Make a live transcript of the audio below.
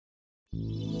I'm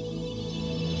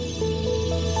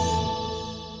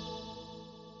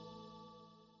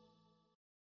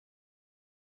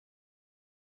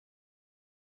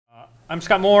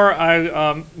Scott Moore.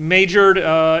 I majored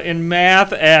in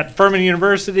math at Furman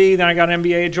University, then I got an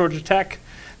MBA at Georgia Tech,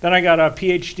 then I got a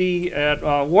PhD at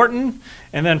Wharton,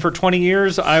 and then for 20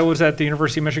 years I was at the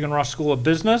University of Michigan Ross School of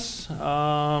Business,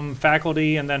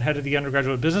 faculty, and then head of the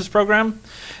undergraduate business program.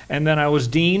 And then I was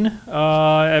dean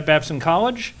at Babson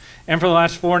College. And for the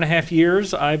last 4.5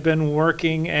 years, I've been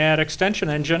working at Extension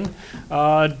Engine,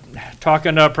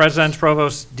 talking to presidents,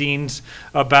 provosts, deans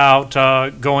about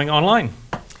going online.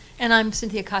 And I'm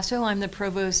Cynthia Casso. I'm the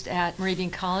provost at Moravian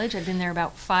College. I've been there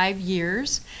about 5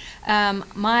 years.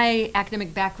 My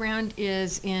academic background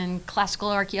is in classical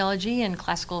archaeology and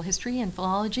classical history and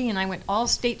philology, and I went all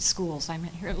state schools. I'm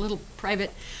here at a little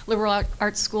private liberal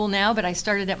arts school now, but I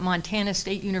started at Montana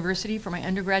State University for my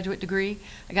undergraduate degree.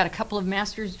 I got a couple of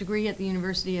master's degree at the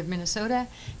University of Minnesota,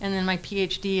 and then my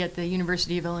PhD at the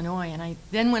University of Illinois. And I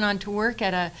then went on to work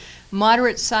at a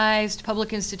moderate-sized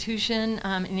public institution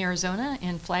in Arizona,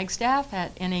 in Flagstaff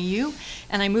at NAU,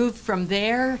 and I moved from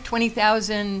there,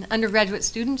 20,000 undergraduate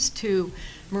students, to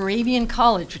Moravian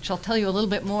College, which I'll tell you a little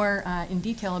bit more in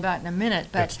detail about in a minute.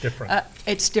 But it's different.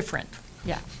 It's different.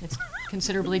 Yeah, it's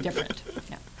considerably different.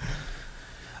 Yeah.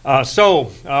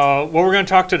 What we're going to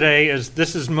talk today is,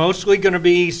 this is mostly going to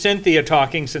be Cynthia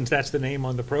talking, since that's the name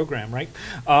on the program, right?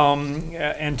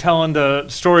 And telling the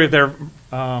story of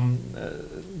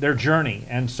their journey.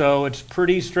 And so it's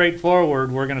pretty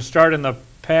straightforward. We're going to start in the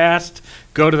past,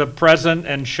 go to the present,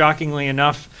 and shockingly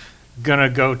enough, going to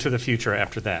go to the future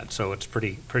after that. So it's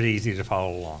pretty easy to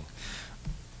follow along.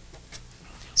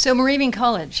 So Moravian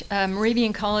College.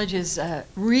 Moravian College is a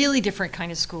really different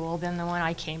kind of school than the one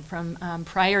I came from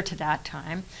prior to that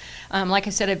time. Like I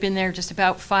said, I've been there just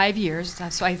about 5 years,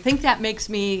 so I think that makes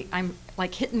me, I'm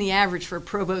like hitting the average for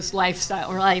provost lifestyle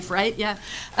or life, right? Yeah.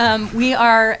 We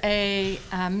are a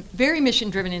very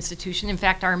mission-driven institution. In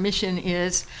fact, our mission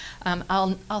is,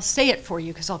 I'll say it for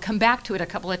you because I'll come back to it a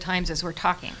couple of times as we're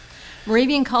talking.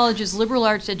 Moravian College's liberal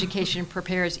arts education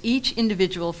prepares each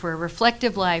individual for a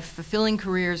reflective life, fulfilling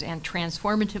careers, and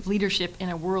transformative leadership in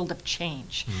a world of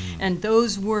change. And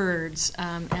those words,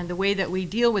 and the way that we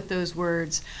deal with those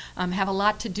words, have a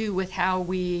lot to do with how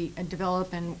we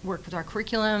develop and work with our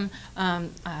curriculum,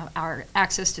 our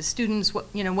access to students, what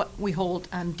we hold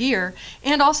dear,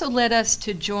 and also led us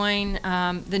to join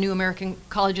the New American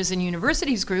Colleges and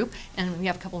Universities group, and we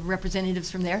have a couple of representatives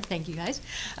from there, thank you guys,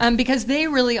 because they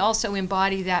really also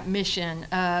embody that mission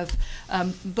of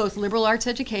both liberal arts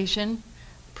education,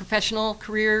 professional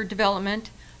career development,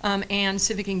 and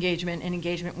civic engagement and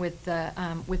engagement with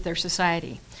their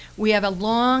society. We have a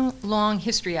long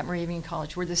history at Moravian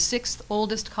College. We're the 6th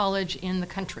oldest college in the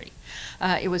country.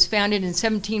 It was founded in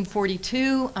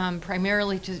 1742,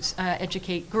 primarily to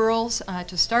educate girls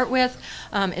to start with.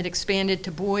 It expanded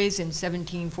to boys in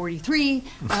 1743,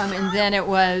 and then it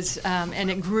was, and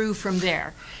it grew from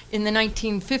there. In the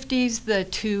 1950s, the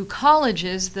two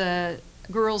colleges, the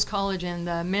girls' college and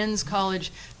the men's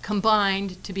college,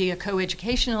 combined to be a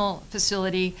co-educational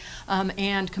facility,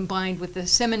 and combined with the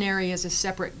seminary as a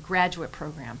separate graduate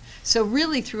program. So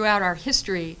really throughout our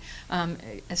history,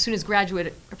 as soon as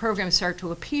graduate programs start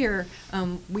to appear,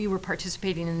 we were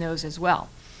participating in those as well.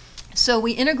 So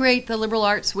we integrate the liberal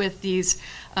arts with these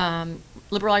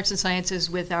liberal arts and sciences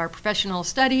with our professional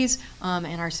studies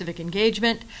and our civic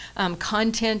engagement.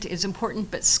 Content is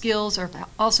important, but skills have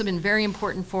also been very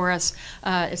important for us.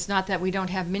 It's not that we don't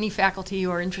have many faculty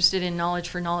who are interested in knowledge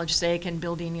for knowledge's sake and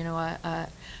building, a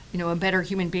better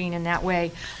human being in that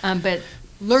way. But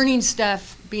learning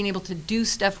stuff, being able to do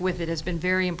stuff with it has been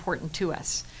very important to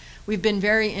us. We've been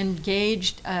very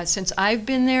engaged since I've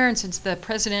been there and since the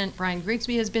president, Brian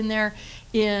Grigsby, has been there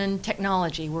in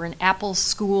technology. We're an Apple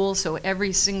school, so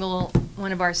every single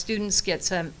one of our students gets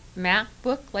a math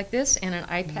book like this and an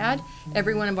iPad.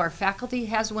 Every one of our faculty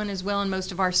has one as well, and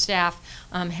most of our staff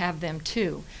have them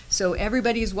too. So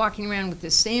everybody's walking around with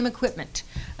the same equipment,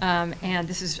 and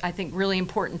this is, I think, really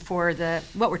important for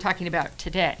what we're talking about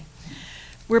today.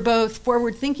 We're both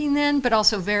forward-thinking then, but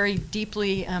also very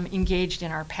deeply engaged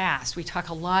in our past. We talk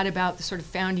a lot about the sort of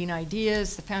founding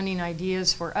ideas. The founding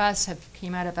ideas for us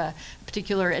came out of a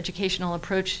particular educational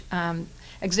approach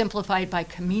exemplified by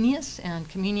Comenius, and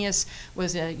Comenius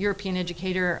was a European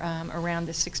educator around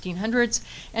the 1600s,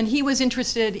 and he was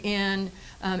interested in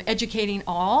educating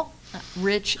all,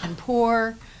 rich and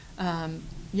poor,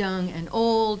 young and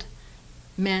old,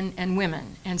 men and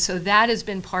women. And so that has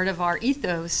been part of our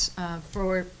ethos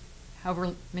for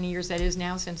however many years that is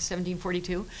now, since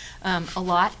 1742. A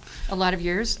lot of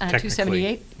years,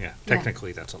 278. Yeah,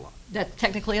 technically that's a lot. That's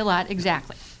technically a lot,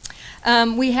 exactly.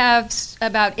 We have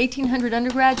about 1,800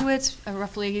 undergraduates,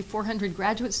 roughly 400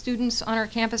 graduate students on our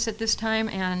campus at this time,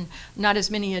 and not as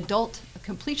many adult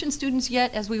completion students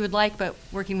yet as we would like, but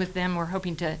working with them, we're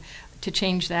hoping to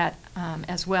change that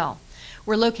as well.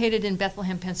 We're located in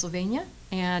Bethlehem, Pennsylvania,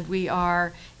 and we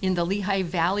are in the Lehigh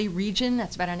Valley region.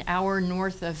 That's about an hour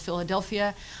north of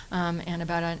Philadelphia, and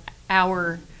about an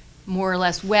hour more or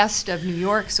less west of New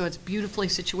York, so it's beautifully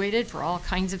situated for all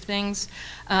kinds of things.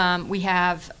 We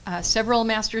have several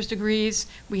master's degrees.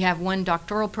 We have one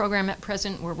doctoral program at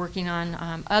present. We're working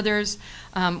on others.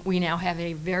 We now have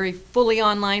a very fully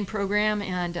online program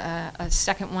and a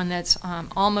second one that's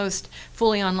almost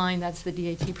fully online. That's the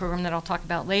DAT program that I'll talk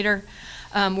about later.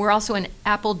 We're also an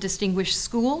Apple Distinguished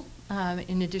School.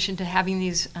 In addition to having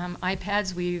these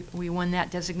iPads, we won that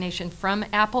designation from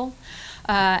Apple.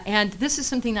 And this is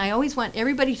something I always want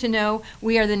everybody to know.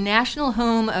 We are the national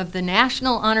home of the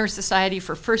National Honor Society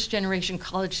for first-generation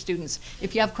college students.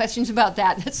 If you have questions about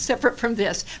that, that's separate from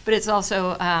this, but it's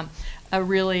also a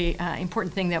really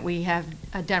important thing that we have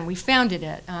done. We founded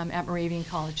it at Moravian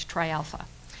College Tri Alpha.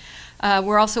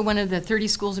 We're also one of the 30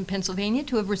 schools in Pennsylvania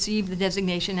to have received the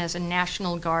designation as a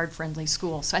National Guard-friendly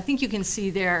school. So I think you can see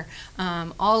there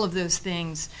all of those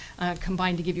things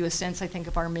combined to give you a sense, I think,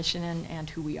 of our mission and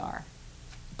who we are.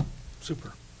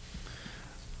 Super.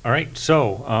 All right,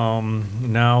 so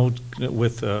now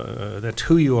with that's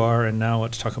who you are, and now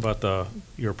let's talk about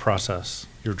your process,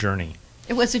 your journey.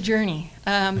 It was a journey.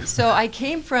 So I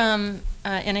came from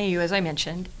NAU, as I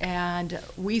mentioned, and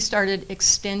we started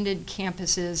extended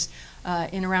campuses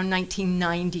in around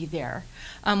 1990 there.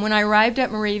 When I arrived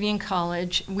at Moravian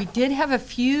College, we did have a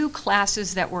few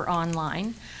classes that were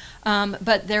online,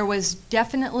 but there was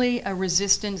definitely a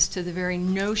resistance to the very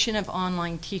notion of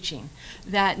online teaching.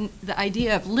 That the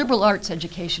idea of liberal arts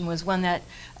education was one that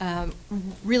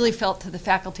really felt to the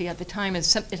faculty at the time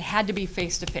as it had to be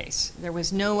face-to-face. There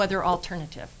was no other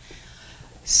alternative.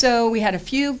 So we had a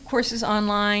few courses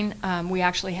online. We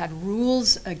actually had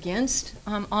rules against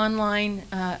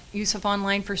use of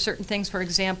online for certain things. For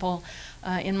example,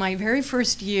 in my very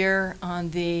first year on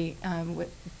the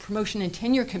promotion and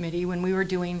tenure committee, when we were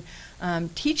doing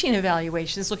teaching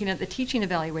evaluations, looking at the teaching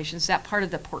evaluations, that part of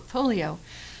the portfolio,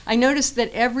 I noticed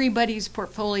that everybody's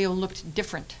portfolio looked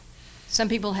different. Some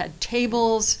people had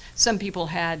tables, some people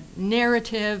had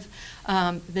narrative,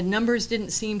 the numbers didn't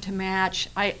seem to match.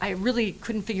 I really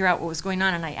couldn't figure out what was going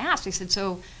on, and I asked, I said,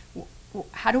 so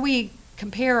how do we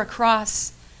compare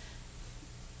across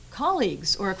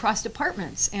colleagues or across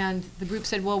departments? And the group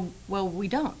said, well, we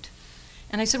don't.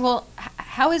 And I said, well,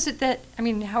 how is it that,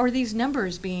 how are these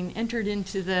numbers being entered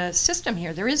into the system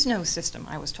here? There is no system,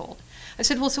 I was told. I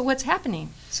said, well, so what's happening?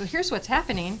 So here's what's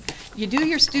happening. You do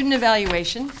your student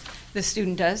evaluation, the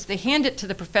student does. They hand it to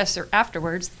the professor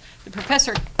afterwards. The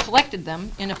professor collected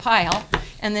them in a pile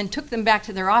and then took them back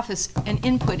to their office and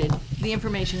inputted the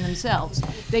information themselves.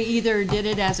 They either did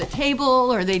it as a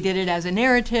table or they did it as a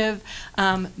narrative,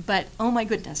 but oh my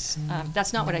goodness,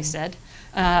 that's not what I said.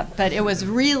 But it was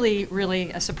really,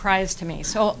 really a surprise to me.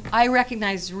 So I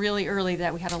recognized really early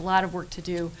that we had a lot of work to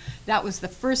do. That was the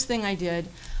first thing I did,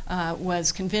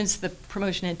 was convince the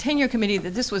promotion and tenure committee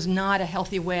that this was not a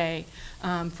healthy way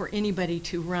for anybody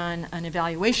to run an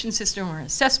evaluation system or an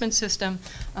assessment system.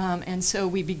 And so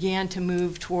we began to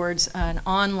move towards an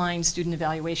online student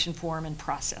evaluation form and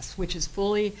process, which is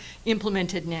fully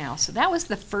implemented now. So that was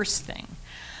the first thing.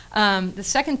 The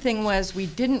second thing was we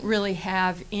didn't really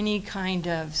have any kind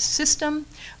of system.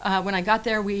 When I got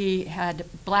there, we had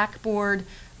Blackboard.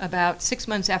 About 6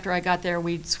 months after I got there,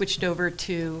 we switched over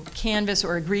to Canvas,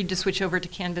 or agreed to switch over to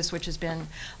Canvas, which has been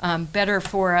better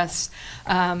for us.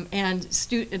 And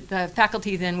the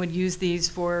faculty then would use these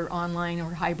for online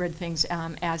or hybrid things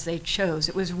as they chose.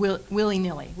 It was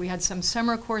willy-nilly. We had some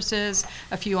summer courses,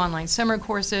 a few online summer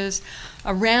courses.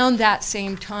 Around that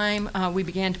same time, we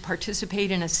began to participate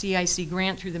in a CIC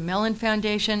grant through the Mellon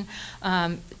Foundation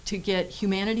to get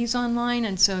humanities online.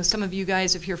 And so some of you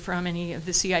guys, if you're from any of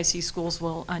the CIC schools,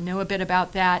 will know a bit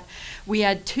about that. We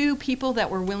had two people that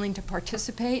were willing to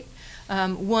participate.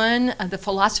 One, the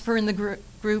philosopher in the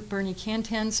group, Bernie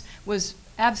Cantens, was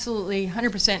absolutely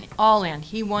 100% all in.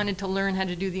 He wanted to learn how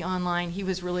to do the online. He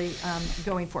was really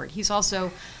going for it. He's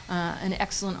also an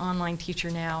excellent online teacher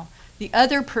now. The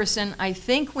other person, I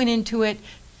think, went into it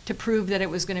to prove that it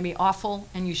was going to be awful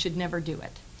and you should never do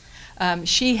it.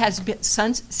 She has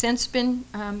since been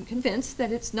convinced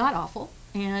that it's not awful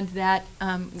and that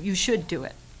you should do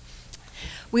it.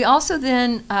 We also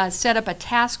then set up a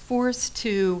task force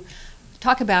to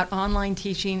talk about online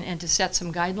teaching and to set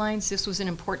some guidelines. This was an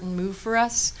important move for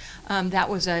us. That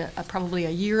was probably a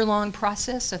year-long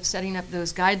process of setting up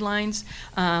those guidelines.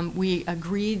 We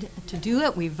agreed to do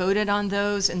it. We voted on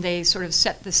those, and they sort of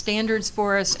set the standards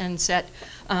for us and set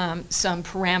some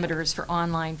parameters for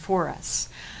online for us.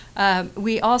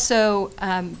 We also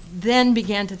then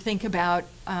began to think about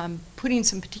putting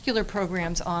some particular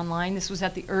programs online. This was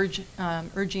at the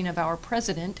urging of our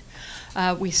president.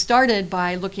 We started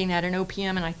by looking at an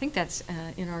OPM, and I think that's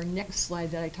in our next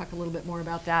slide that I talk a little bit more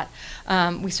about that.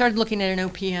 We started looking at an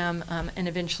OPM and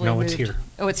eventually moved. It's here.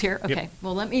 Oh, it's here? Okay. Yep.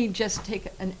 Well, let me just take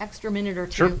an extra minute or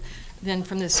two Sure. then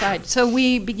from this side. So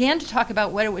we began to talk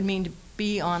about what it would mean to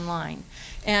be online.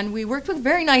 And we worked with a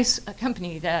very nice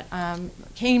company that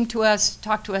came to us,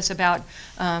 talked to us about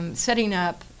setting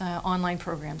up online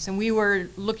programs. And we were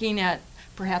looking at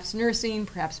perhaps nursing,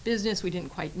 perhaps business, we didn't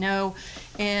quite know.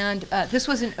 And this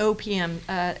was an OPM,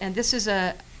 and this is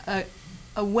a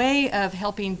way of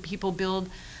helping people build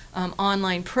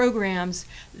online programs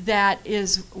that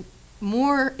is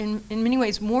more, in many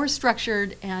ways, more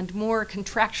structured and more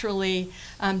contractually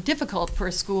difficult for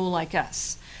a school like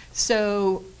us.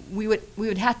 So we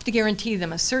would have to guarantee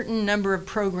them a certain number of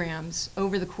programs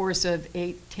over the course of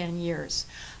 8-10 years.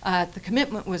 The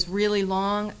commitment was really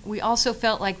long. We also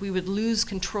felt like we would lose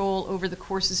control over the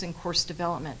courses and course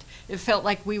development. It felt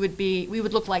like we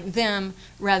would look like them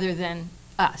rather than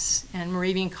us. And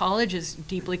Moravian College is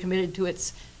deeply committed to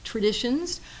its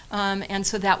traditions, and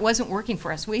so that wasn't working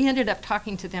for us. We ended up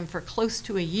talking to them for close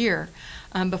to a year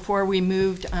before we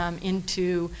moved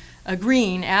into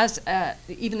agreeing, as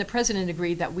even the president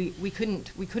agreed, that we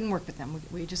couldn't work with them.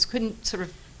 We just couldn't sort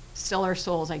of sell our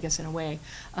souls, I guess, in a way,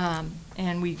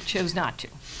 and we chose not to.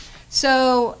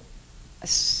 So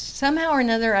somehow or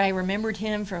another, I remembered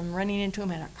him from running into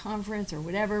him at a conference or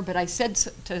whatever, but I said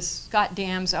to Scott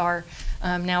Dams, now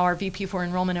our VP for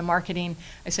Enrollment and Marketing,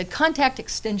 I said, contact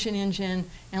Extension Engine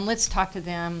and let's talk to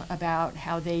them about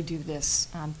how they do this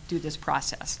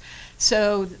process.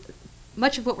 So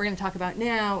much of what we're going to talk about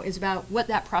now is about what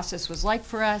that process was like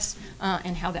for us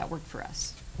and how that worked for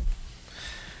us.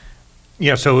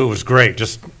 Yeah, so it was great.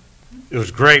 It was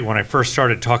great when I first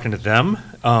started talking to them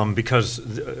because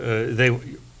they were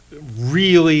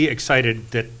really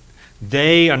excited that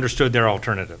they understood their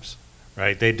alternatives,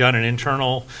 right? They'd done an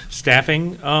internal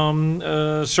staffing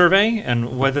survey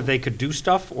and whether they could do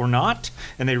stuff or not,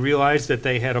 and they realized that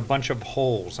they had a bunch of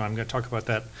holes. I'm going to talk about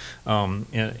that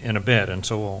in a bit, and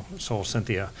so will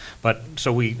Cynthia. But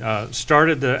so we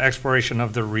started the exploration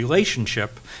of the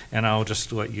relationship, and I'll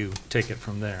just let you take it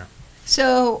from there.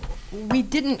 So we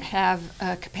didn't have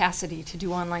capacity to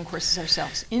do online courses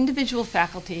ourselves. Individual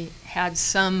faculty had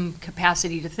some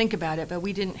capacity to think about it, but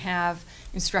we didn't have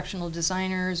instructional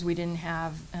designers, we didn't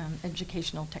have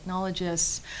educational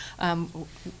technologists.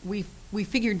 We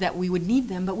figured that we would need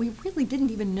them, but we really didn't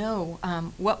even know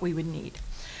what we would need.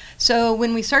 So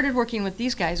when we started working with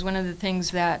these guys, one of the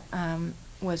things that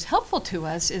was helpful to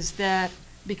us is that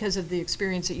because of the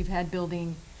experience that you've had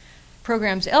building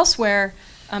programs elsewhere,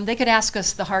 they could ask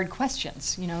us the hard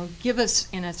questions, give us,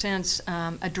 in a sense,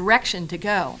 a direction to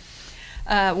go.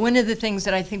 One of the things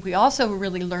that I think we also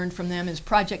really learned from them is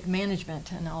project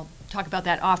management, and I'll talk about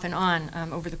that off and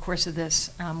on over the course of this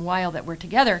while that we're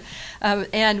together.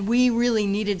 And we really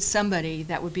needed somebody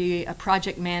that would be a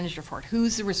project manager for it.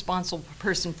 Who's the responsible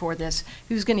person for this?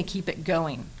 Who's going to keep it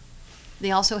going? They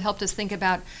also helped us think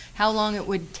about how long it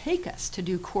would take us to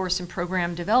do course and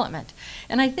program development.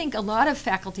 And I think a lot of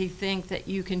faculty think that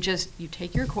you can you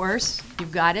take your course,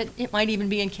 you've got it, it might even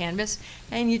be in Canvas,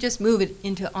 and you just move it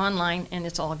into online and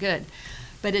it's all good.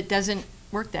 But it doesn't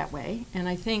work that way. And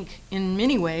I think in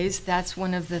many ways that's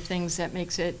one of the things that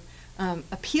makes it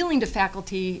appealing to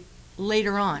faculty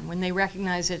later on, when they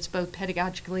recognize it's both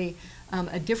pedagogically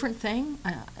a different thing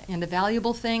and a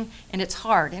valuable thing, and it's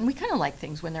hard. And we kind of like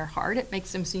things when they're hard. It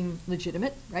makes them seem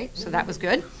legitimate, right? So that was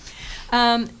good.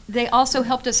 They also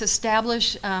helped us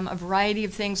establish a variety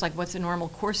of things, like what's a normal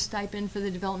course stipend for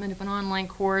the development of an online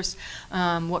course,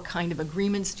 what kind of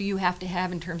agreements do you have to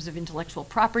have in terms of intellectual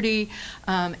property,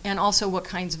 and also what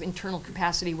kinds of internal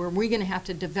capacity were we going to have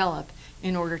to develop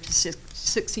in order to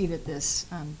succeed at this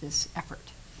effort.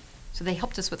 So they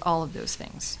helped us with all of those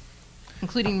things,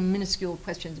 including minuscule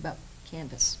questions about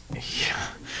Canvas.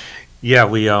 Yeah,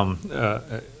 we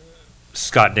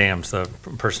Scott Dams, the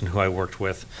person who I worked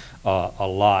with a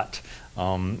lot,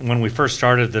 when we first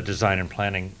started the design and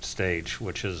planning stage,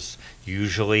 which is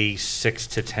usually 6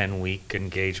 to 10 week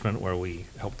engagement where we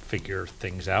help figure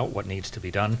things out, what needs to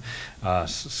be done.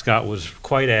 Scott was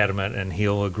quite adamant, and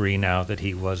he'll agree now that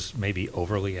he was maybe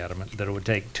overly adamant, that it would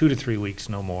take 2 to 3 weeks,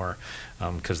 no more,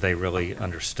 because they really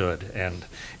understood. And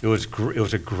it was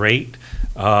a great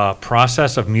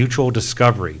process of mutual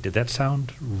discovery. Did that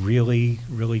sound really,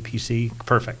 really PC?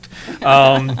 Perfect.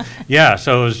 Yeah,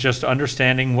 so it was just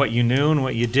understanding what you knew and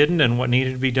what you didn't, and what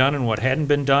needed to be done and what hadn't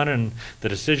been done, and the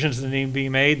decisions that needed to be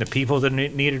made, the people that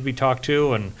needed to be talked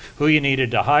to, and who you needed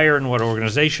to hire, and what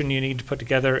organization you need to put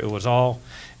together. It was all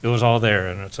there,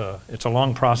 and it's a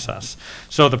long process.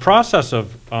 So the process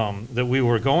of that we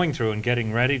were going through and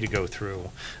getting ready to go through,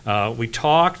 we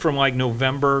talked from like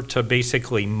November to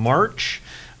basically March.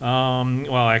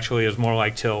 Well, actually, it was more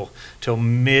like till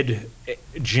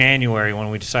mid-January when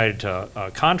we decided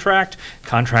to contract.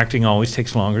 Contracting always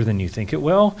takes longer than you think it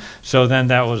will. So then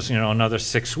that was, another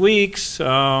 6 weeks,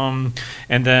 and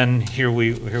then here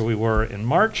we were in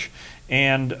March.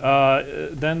 And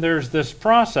then there's this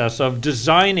process of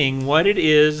designing what it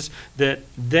is that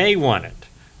they wanted,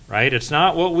 right? It's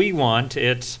not what we want.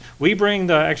 We bring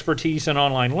the expertise in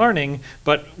online learning,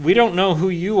 but we don't know who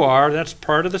you are. That's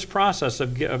part of this process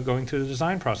of going through the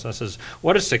design processes.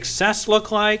 What does success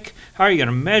look like? How are you going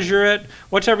to measure it?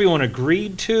 What's everyone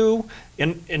agreed to?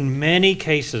 In many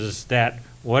cases, that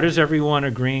what is everyone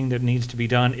agreeing that needs to be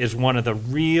done is one of the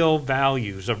real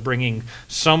values of bringing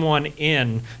someone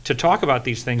in to talk about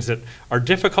these things that are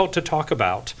difficult to talk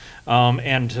about,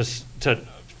 and to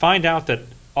find out that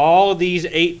all these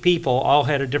 8 people all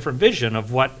had a different vision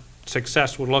of what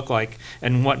success would look like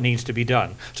and what needs to be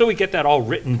done. So we get that all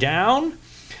written down,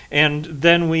 and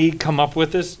then we come up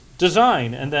with this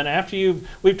design. And then after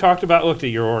we've looked at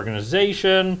your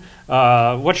organization,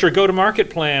 what's your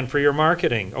go-to-market plan for your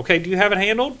marketing? Okay, do you have it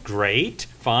handled? Great,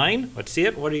 fine, let's see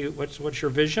it. What's your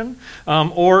vision?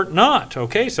 Or not,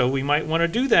 okay, so we might want to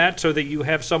do that so that you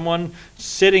have someone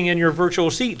sitting in your virtual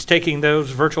seats taking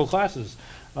those virtual classes.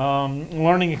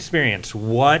 Learning experience,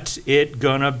 what's it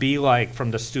gonna be like from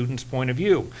the student's point of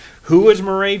view? Who is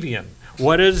Moravian?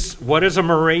 What is a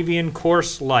Moravian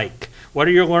course like? What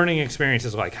are your learning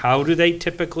experiences like? How do they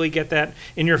typically get that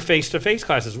in your face-to-face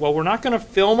classes? Well, we're not going to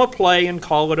film a play and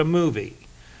call it a movie,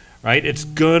 right? It's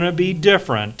going to be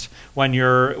different when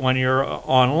you're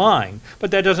online,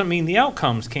 but that doesn't mean the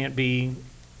outcomes can't be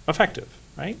effective,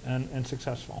 right, and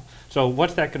successful. So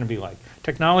what's that going to be like?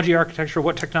 Technology architecture,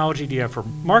 what technology do you have for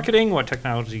marketing? What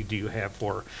technology do you have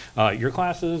for your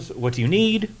classes? What do you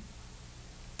need?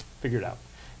 Figure it out.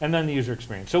 And then the user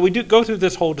experience. So we do go through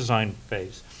this whole design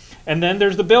phase. And then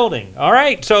there's the building. All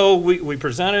right, so we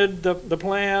presented the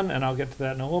plan, and I'll get to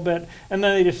that in a little bit, and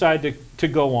then they decide to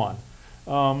go on.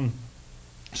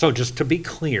 So just to be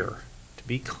clear,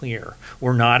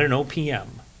 we're not an OPM,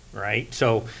 right?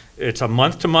 So it's a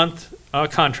month-to-month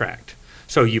contract.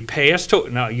 So you pay us to,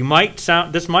 now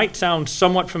this might sound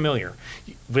somewhat familiar.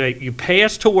 You pay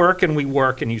us to work, and we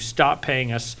work, and you stop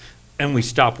paying us, and we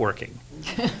stop working.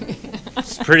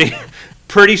 It's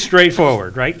pretty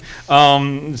straightforward, right?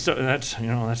 So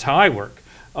that's how I work.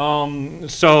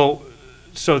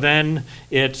 So then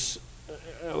it's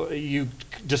you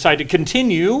decide to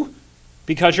continue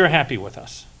because you're happy with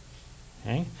us,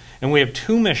 okay? And we have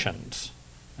 2 missions.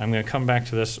 I'm going to come back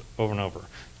to this over and over.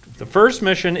 The first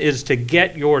mission is to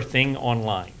get your thing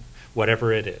online,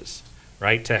 whatever it is,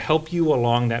 right? To help you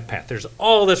along that path. There's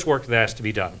all this work that has to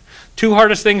be done. 2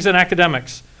 hardest things in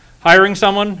academics: hiring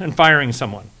someone and firing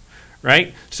someone.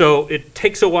 Right? So it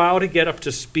takes a while to get up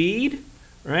to speed,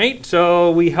 right?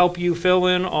 So we help you fill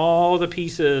in all the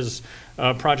pieces,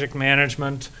 project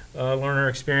management, learner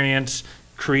experience,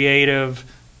 creative,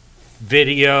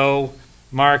 video,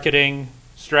 marketing,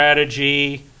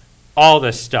 strategy, all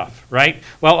this stuff, right?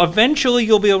 Well, eventually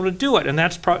you'll be able to do it, and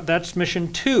that's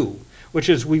mission 2, which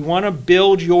is we want to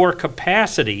build your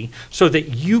capacity so that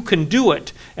you can do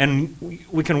it, and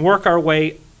we can work our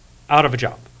way out of a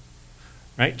job.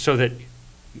 Right? So that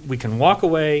we can walk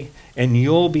away and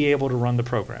you'll be able to run the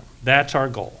program. That's our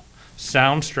goal.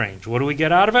 Sounds strange. What do we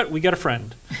get out of it? We get a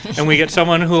friend. And we get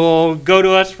someone who will go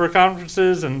to us for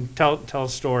conferences and tell a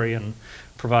story and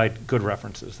provide good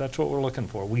references. That's what we're looking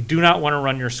for. We do not want to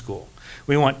run your school.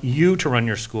 We want you to run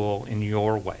your school in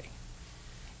your way.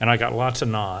 And I got lots of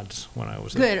nods when I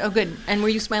was there. Good. Oh, good. And were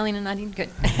you smiling and nodding? Good.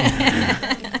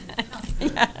 Yeah.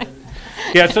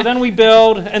 Yeah, so then we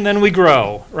build and then we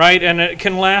grow, right? And it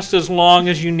can last as long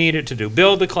as you need it to do.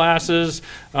 Build the classes,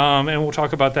 and we'll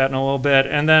talk about that in a little bit,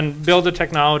 and then build the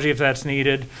technology if that's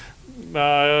needed.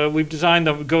 We've designed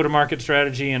the go-to-market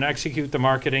strategy and execute the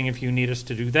marketing if you need us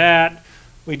to do that.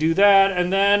 We do that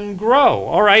and then grow.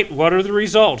 All right, what are the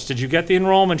results? Did you get the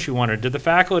enrollments you wanted? Did the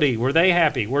faculty, were they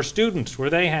happy? Were students, were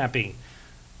they happy?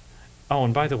 Oh,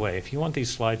 and by the way, if you want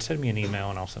these slides, send me an email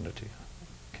and I'll send it to you.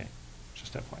 Okay,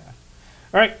 just FYI.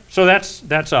 All right, so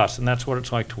that's us, and that's what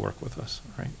it's like to work with us,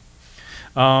 all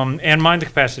right? And mind the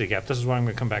capacity gap. This is what I'm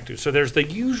going to come back to. So there's the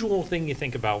usual thing you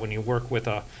think about when you work with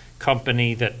a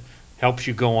company that helps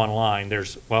you go online.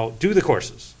 There's, well, do the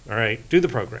courses, all right? Do the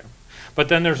program. But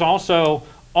then there's also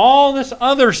all this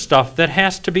other stuff that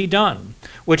has to be done,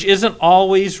 which isn't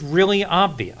always really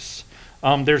obvious.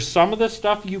 There's some of the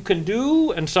stuff you can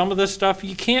do and some of the stuff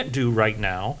you can't do right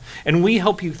now. And we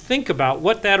help you think about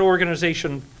what that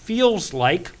organization feels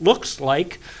like, looks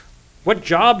like, what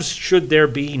jobs should there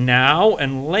be now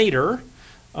and later,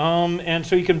 and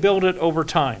so you can build it over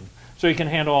time. So you can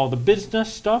handle all the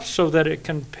business stuff so that it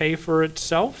can pay for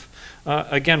itself.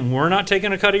 Again, we're not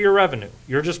taking a cut of your revenue.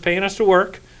 You're just paying us to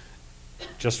work.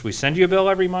 Just we send you a bill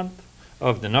every month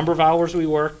of the number of hours we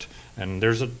worked, and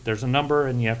there's a number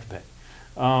and you have to pay.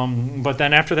 But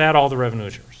then after that, all the revenue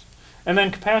is yours. And then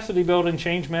capacity building,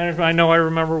 change management. I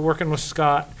remember working with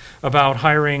Scott about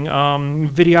hiring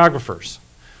videographers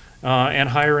and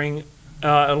hiring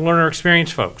learner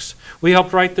experience folks. We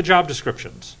helped write the job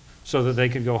descriptions so that they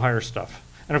could go hire stuff.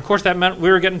 And of course that meant we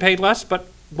were getting paid less, but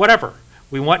whatever.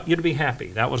 We want you to be happy.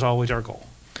 That was always our goal.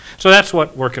 So that's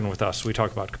what working with us, we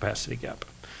talk about capacity gap.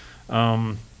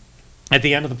 At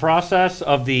the end of the process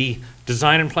of the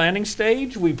design and planning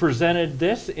stage, we presented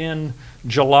this in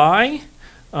July.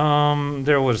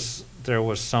 There was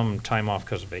some time off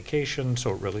because of vacation,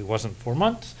 so it really wasn't 4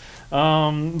 months.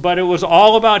 But it was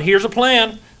all about, here's a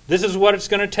plan. This is what it's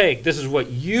going to take. This is what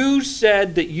you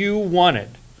said that you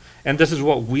wanted. And this is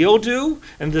what we'll do,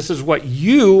 and this is what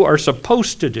you are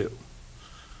supposed to do.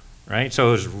 Right? So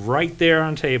it was right there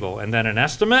on table. And then an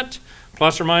estimate,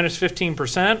 plus or minus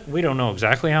 15%. We don't know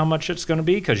exactly how much it's going to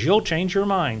be because you'll change your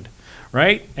mind.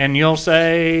 Right? And you'll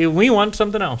say, we want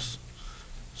something else.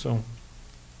 So.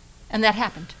 And that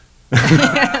happened.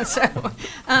 So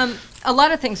a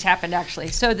lot of things happened, actually.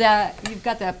 So you've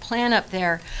got the plan up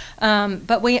there.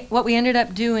 But what we ended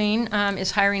up doing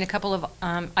is hiring a couple of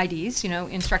IDs,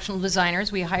 instructional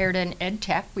designers. We hired an ed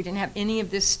tech. We didn't have any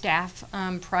of this staff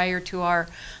prior to our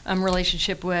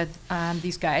relationship with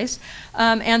these guys.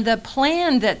 And the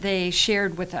plan that they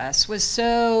shared with us was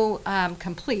so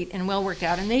complete and well worked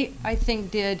out. And they, I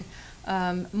think, did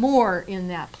more in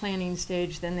that planning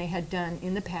stage than they had done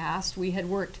in the past. We had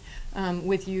worked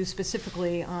with you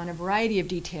specifically on a variety of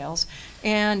details,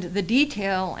 and the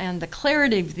detail and the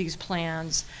clarity of these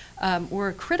plans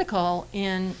were critical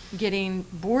in getting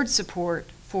board support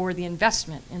for the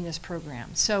investment in this program.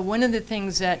 So one of the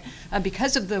things that,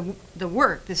 because of the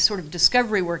work, this sort of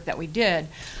discovery work that we did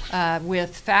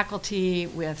with faculty,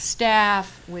 with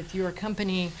staff, with your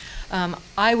company,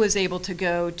 I was able to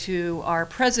go to our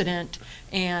president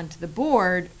and the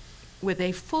board with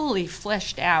a fully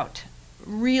fleshed out,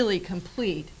 really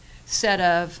complete set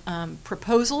of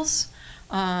proposals,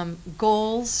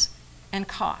 goals, and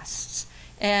costs.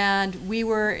 And we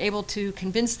were able to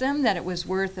convince them that it was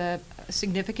worth a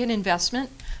significant investment,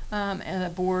 and the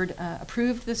board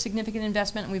approved the significant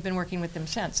investment, and we've been working with them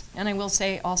since. And I will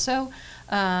say also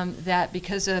that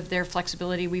because of their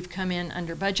flexibility, we've come in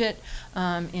under budget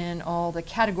in all the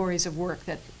categories of work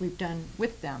that we've done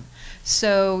with them.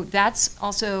 So that's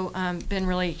also been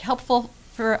really helpful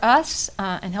for us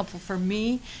and helpful for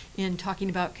me in talking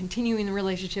about continuing the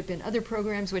relationship in other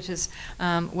programs, which is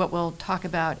what we'll talk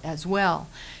about as well.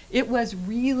 It was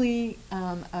really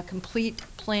a complete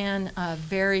plan,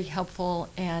 very helpful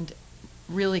and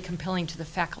really compelling to the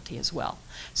faculty as well.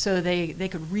 So they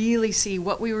could really see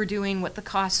what we were doing, what the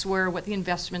costs were, what the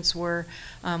investments were,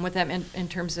 what that meant in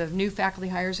terms of new faculty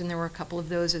hires, and there were a couple of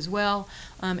those as well,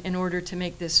 in order to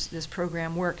make this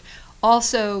program work.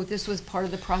 Also, this was part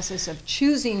of the process of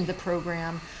choosing the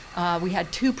program. We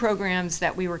had two programs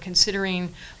that we were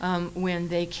considering when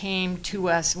they came to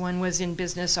us. One was in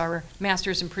business, our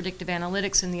Master's in Predictive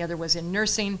Analytics, and the other was in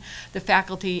nursing. The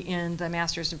faculty in the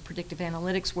Master's in Predictive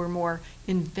Analytics were more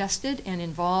invested and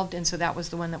involved, and so that was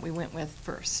the one that we went with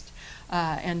first.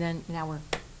 And then now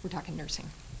we're talking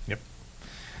nursing. Yep.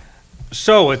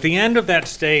 So at the end of that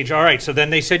stage, all right, so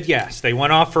then they said yes. They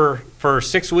went off for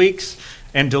 6 weeks,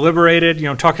 and deliberated,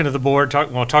 talking to the board,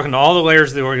 talking to all the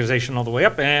layers of the organization, all the way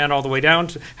up and all the way down,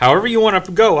 to however you want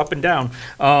to go, up and down.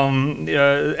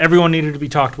 Everyone needed to be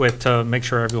talked with to make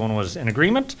sure everyone was in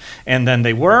agreement, and then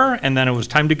they were, and then it was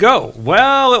time to go.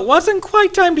 Well, it wasn't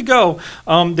quite time to go.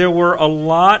 There were a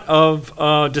lot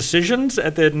of decisions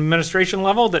at the administration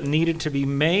level that needed to be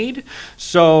made.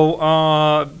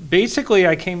 So basically,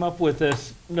 I came up with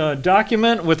this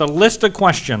document with a list of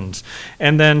questions,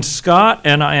 and then Scott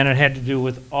and it had to do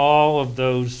with all of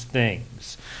those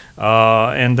things.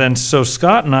 And then so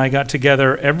Scott and I got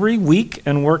together every week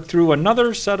and worked through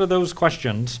another set of those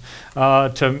questions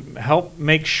to help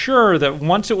make sure that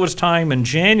once it was time in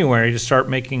January to start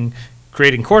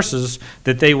creating courses,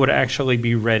 that they would actually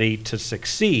be ready to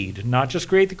succeed. Not just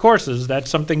create the courses, that's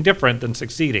something different than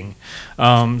succeeding.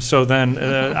 So then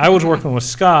I was working with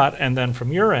Scott, and then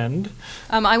from your end?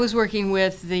 I was working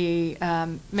with the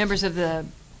members of the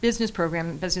business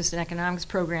program, business and economics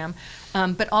program,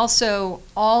 but also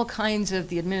all kinds of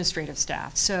the administrative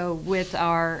staff. So with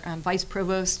our vice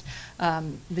provost,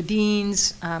 the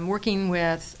deans, working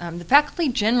with the faculty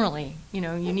generally, you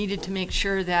needed to make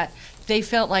sure that they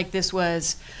felt like this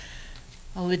was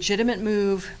a legitimate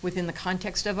move within the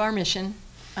context of our mission,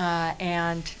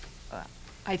 and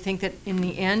I think that in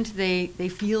the end they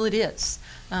feel it is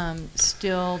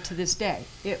still to this day.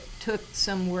 It took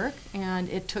some work, and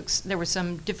there were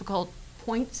some difficult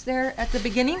points there at the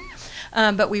beginning,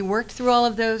 but we worked through all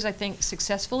of those, I think,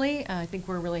 successfully. I think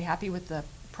we're really happy with the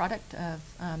product of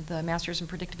the Masters in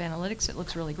Predictive Analytics. It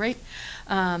looks really great.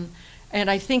 And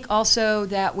I think also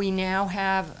that we now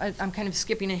have, I'm kind of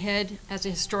skipping ahead as a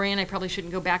historian. I probably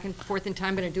shouldn't go back and forth in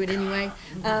time, but I do it anyway.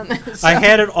 So, I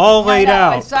had it all laid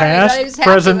out, past,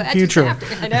 present, future.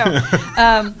 I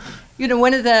know.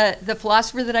 One of the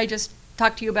philosopher that I just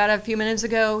talked to you about a few minutes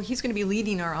ago, he's going to be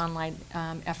leading our online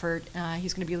effort.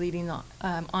 He's going to be leading the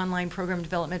online program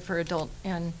development for adult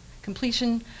and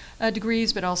completion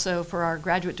degrees, but also for our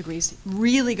graduate degrees.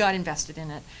 Really got invested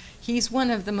in it. He's one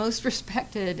of the most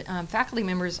respected faculty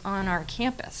members on our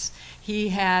campus. He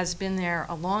has been there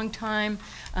a long time.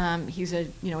 He's a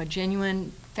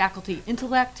genuine faculty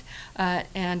intellect,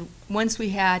 and once we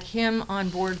had him on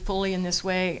board fully in this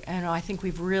way, I think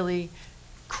we've really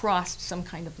crossed some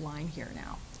kind of line here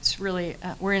now. It's really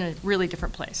we're in a really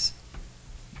different place.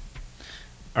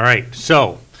 All right,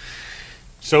 so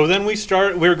then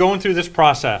we're going through this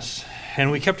process. And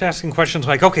we kept asking questions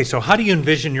like, okay, so how do you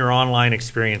envision your online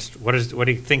experience? What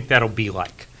do you think that'll be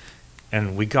like?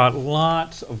 And we got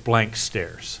lots of blank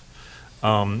stares.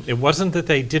 It wasn't that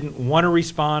they didn't want to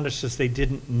respond, it's just they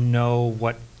didn't know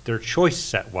what their choice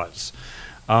set was.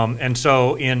 And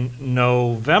so in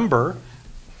November,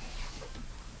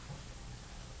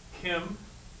 Kim,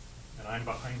 and I'm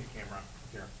behind the camera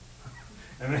here,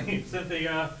 and then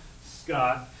Cynthia,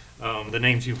 Scott, the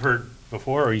names you've heard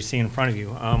before or you see in front of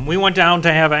you. We went down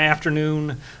to have an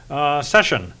afternoon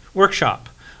session, workshop,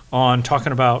 on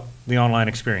talking about the online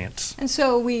experience. And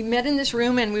so we met in this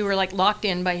room, and we were like locked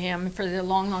in by him for a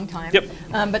long, long time. Yep.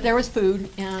 But there was food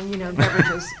and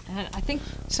beverages. And I think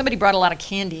somebody brought a lot of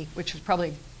candy, which was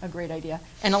probably a great idea,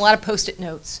 and a lot of Post-it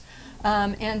notes.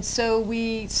 And so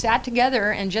we sat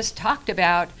together and just talked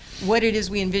about what it is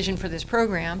we envision for this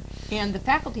program. And the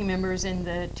faculty members, and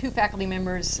the two faculty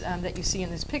members that you see in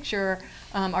this picture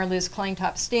are Liz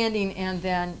Kleintop standing, and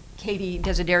then Katie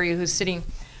Desiderio, who's sitting.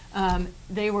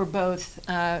 They were both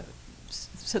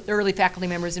early faculty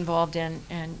members involved in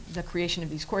the creation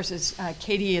of these courses.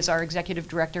 Katie is our executive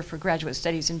director for graduate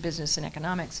studies in business and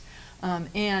economics,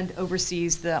 and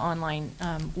oversees the online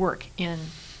work in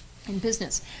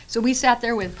business. So we sat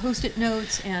there with Post-it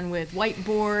notes and with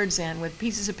whiteboards and with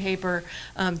pieces of paper,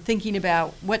 thinking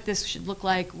about what this should look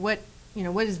like, what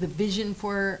is the vision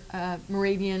for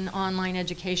Moravian online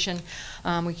education.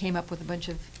 We came up with a bunch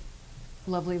of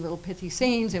lovely little pithy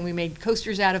sayings, and we made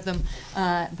coasters out of them.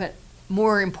 But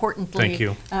more importantly, thank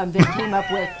you.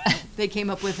 They came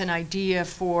up with an idea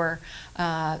for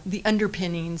the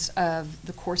underpinnings of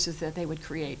the courses that they would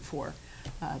create for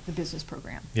the business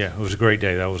program. Yeah, it was a great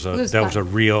day. That was a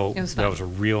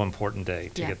real important day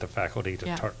to get the faculty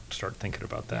to start thinking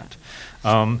about that.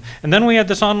 Yeah. And then we had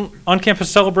this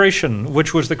on-campus celebration,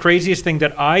 which was the craziest thing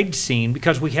that I'd seen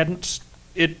because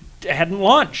it hadn't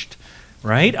launched.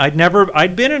 Right?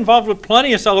 I'd been involved with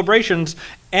plenty of celebrations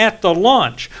at the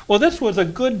launch. Well, this was a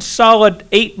good solid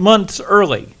 8 months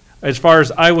early as far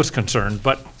as I was concerned,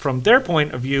 but from their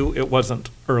point of view, it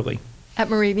wasn't early. At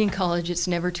Moravian College, it's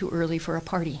never too early for a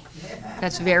party.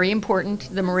 That's very important.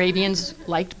 The Moravians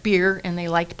liked beer and they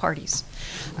liked parties.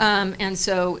 And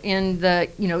so in the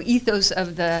ethos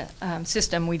of the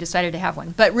system, we decided to have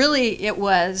one. But really, it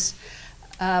was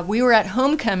we were at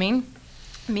homecoming.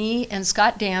 Me and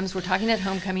Scott Dams were talking at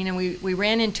homecoming, and we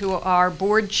ran into our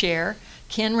board chair,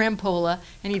 Ken Rampola,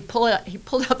 and he pulled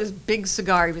out this big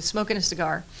cigar. He was smoking a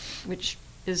cigar, which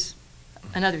is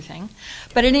another thing.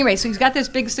 But anyway, so he's got this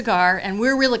big cigar, and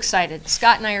we're real excited.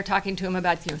 Scott and I are talking to him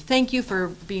about, thank you for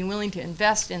being willing to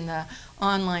invest in the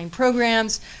online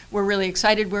programs. We're really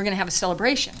excited. We're going to have a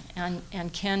celebration.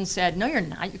 And Ken said, no, you're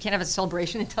not. You can't have a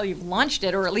celebration until you've launched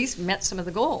it or at least met some of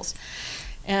the goals.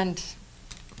 And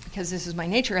because this is my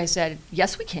nature, I said,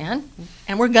 yes, we can,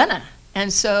 and we're gonna.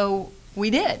 And so we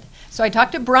did. So I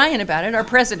talked to Brian about it, our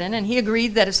president, and he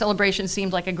agreed that a celebration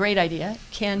seemed like a great idea.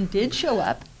 Ken did show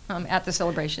up at the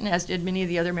celebration, as did many of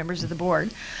the other members of the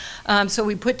board. So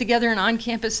we put together an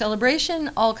on-campus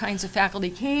celebration. All kinds of faculty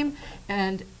came,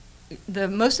 and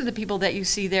most of the people that you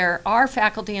see there are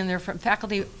faculty, and they're from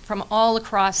faculty from all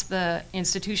across the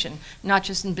institution, not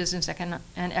just in business and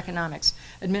economics.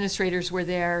 Administrators were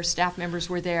there, staff members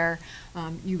were there,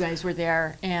 you guys were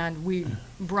there, and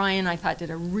Brian, I thought, did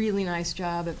a really nice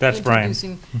job of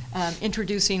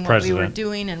introducing what we were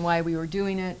doing and why we were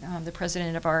doing it, the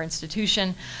president of our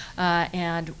institution,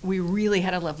 and we really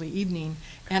had a lovely evening,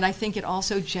 and I think it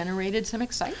also generated some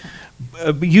excitement.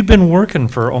 You'd been working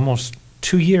for almost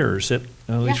 2 years, at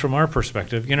least from our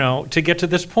perspective, to get to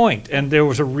this point. And there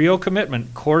was a real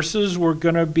commitment. Courses were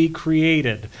going to be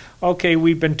created. Okay,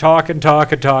 we've been talking,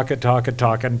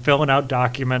 filling out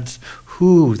documents.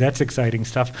 That's exciting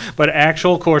stuff. But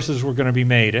actual courses were going to be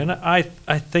made. And I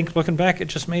think, looking back, it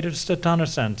just made just a ton of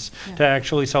sense to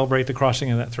actually celebrate the crossing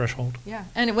of that threshold. Yeah,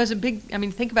 and it was a big,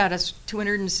 think about us,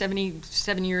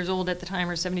 277 years old at the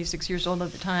time, or 76 years old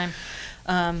at the time.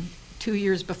 2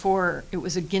 years before, it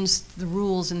was against the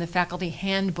rules in the faculty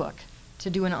handbook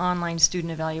to do an online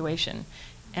student evaluation.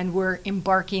 And we're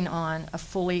embarking on a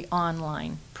fully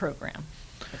online program.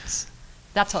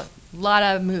 That's a lot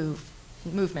of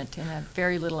movement in a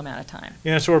very little amount of time.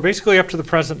 Yeah, so we're basically up to the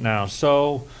present now.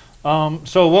 So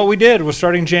what we did was,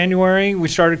 starting January, we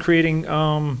started creating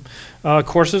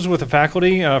courses with the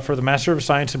faculty for the Master of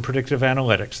Science in Predictive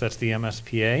Analytics. That's the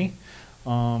MSPA.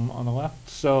 On the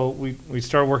left. So we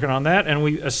started working on that, and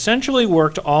we essentially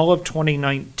worked all of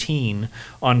 2019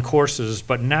 on courses,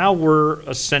 but now we're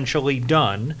essentially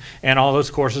done, and all those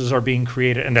courses are being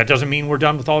created. And that doesn't mean we're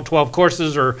done with all 12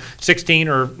 courses or 16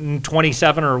 or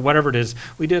 27 or whatever it is.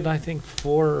 We did, I think,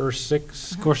 4 or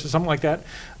 6 courses, something like that.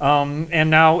 And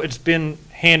now it's been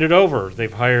handed over.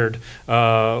 They've hired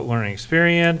learning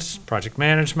experience, project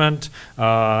management,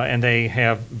 and they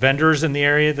have vendors in the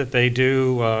area that they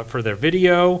do for their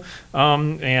video.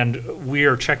 And we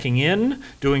are checking in,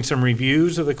 doing some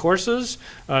reviews of the courses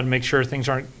to make sure things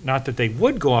aren't, not that they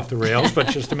would go off the rails, but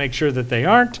just to make sure that they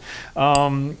aren't.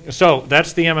 So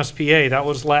that's the MSPA. That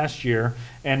was last year.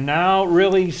 And now,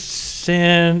 really,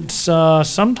 since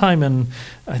sometime in,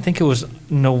 I think it was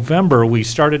November, we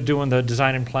started doing the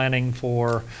design and planning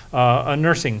for a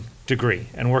nursing degree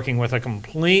and working with a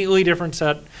completely different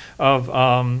set of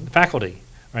faculty,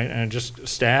 right, and just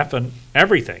staff and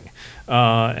everything.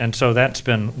 And so that's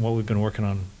been what we've been working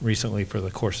on recently for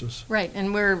the courses. Right,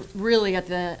 and we're really at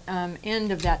the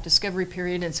end of that discovery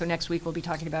period, and so next week we'll be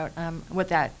talking about what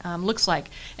that looks like.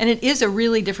 And it is a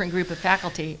really different group of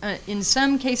faculty. In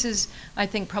some cases, I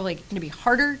think probably going to be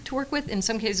harder to work with. In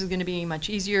some cases, going to be much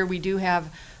easier. We do have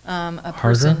a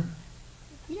person. Harder?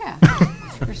 Yeah,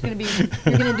 there's going to be.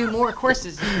 You're going to do more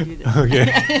courses if you do this.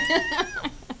 Okay.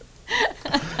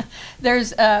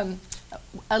 There's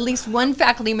at least one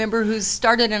faculty member who's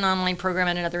started an online program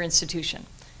at another institution.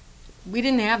 We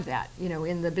didn't have that,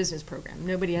 in the business program.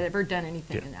 Nobody had ever done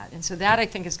anything in that. And so that, I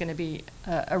think, is going to be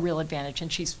a real advantage,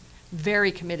 and she's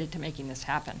very committed to making this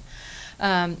happen.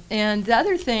 And the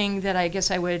other thing that I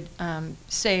guess I would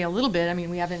say a little bit,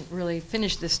 we haven't really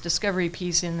finished this discovery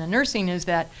piece in the nursing, is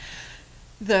that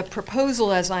the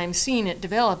proposal, as I'm seeing it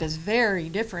develop, is very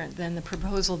different than the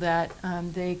proposal that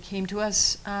they came to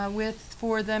us with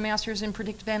for the Masters in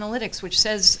Predictive Analytics, which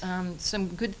says some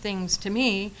good things to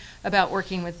me about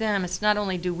working with them. It's not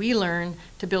only do we learn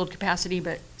to build capacity,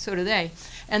 but so do they.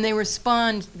 And they've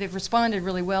responded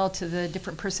really well to the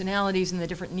different personalities and the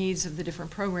different needs of the different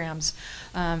programs.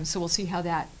 So we'll see how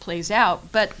that plays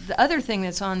out. But the other thing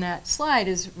that's on that slide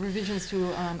is revisions to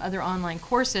other online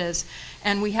courses.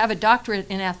 And we have a doctorate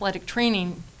in athletic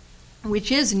training,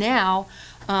 which is now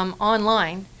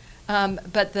online.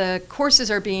 But the courses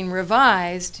are being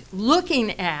revised,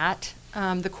 looking at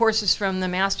the courses from the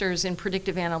Masters in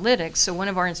Predictive Analytics. So one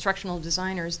of our instructional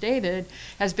designers, David,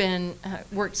 has been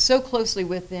worked so closely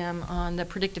with them on the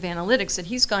predictive analytics that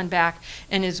he's gone back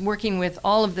and is working with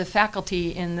all of the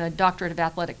faculty in the Doctorate of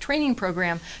Athletic Training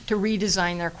program to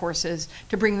redesign their courses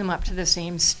to bring them up to the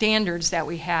same standards that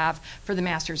we have for the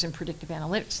Masters in Predictive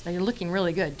Analytics. They're looking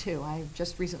really good, too. I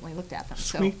just recently looked at them.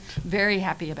 Sweet. So very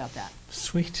happy about that.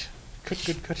 Sweet.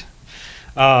 Good.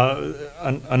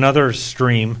 Another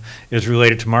stream is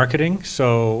related to marketing.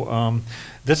 So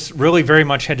this really very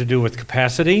much had to do with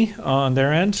capacity on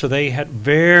their end. So they had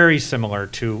very similar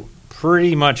to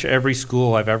pretty much every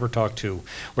school I've ever talked to,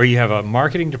 where you have a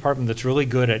marketing department that's really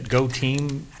good at go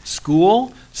team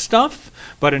school stuff,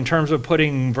 but in terms of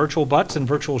putting virtual butts and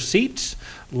virtual seats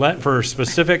for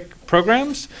specific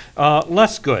programs,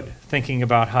 less good thinking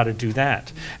about how to do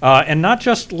that. And not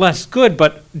just less good,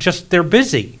 but just they're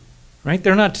busy. Right?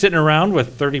 They're not sitting around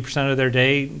with 30% of their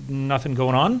day, nothing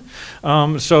going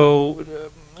on. So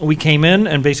we came in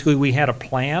and basically we had a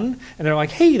plan, and they're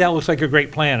like, hey, that looks like a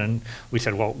great plan. And we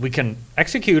said, well, we can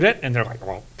execute it. And they're like,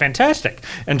 well, fantastic.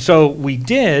 And so we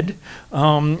did.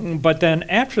 But then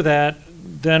after that,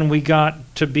 then we got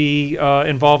to be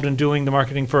involved in doing the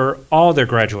marketing for all their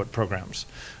graduate programs.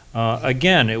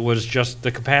 Again, it was just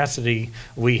the capacity.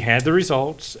 We had the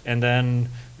results, and then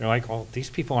they're like, well,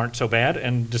 these people aren't so bad,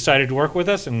 and decided to work with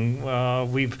us,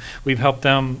 and we've helped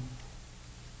them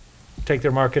take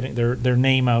their marketing, their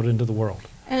name out into the world.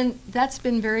 And that's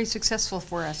been very successful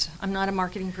for us. I'm not a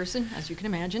marketing person, as you can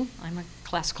imagine. I'm a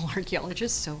classical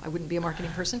archaeologist, so I wouldn't be a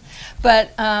marketing person.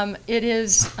 But it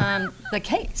is the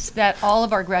case that all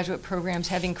of our graduate programs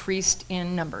have increased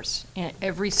in numbers, in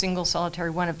every single solitary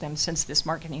one of them since this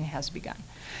marketing has begun.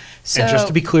 So, and just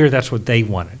to be clear, that's what they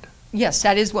wanted. Yes,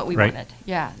 that is what we Right. wanted.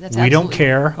 Yeah, that's We don't absolutely-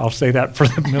 care. I'll say that for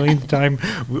the millionth time.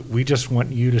 We just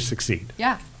want you to succeed.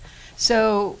 Yeah.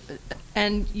 So,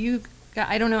 and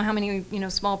I don't know how many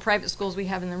small private schools we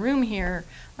have in the room here,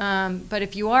 but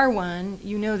if you are one,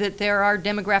 you know that there are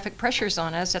demographic pressures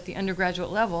on us at the undergraduate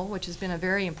level, which has been a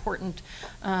very important.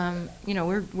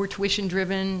 We're tuition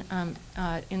driven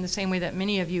in the same way that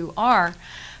many of you are.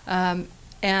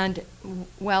 And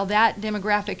while that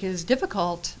demographic is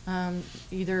difficult,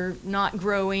 either not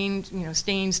growing,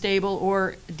 staying stable,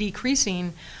 or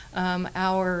decreasing,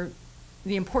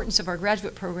 the importance of our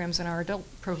graduate programs and our adult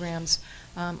programs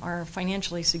are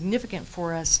financially significant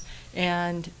for us.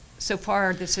 And so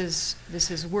far, this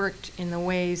has worked in the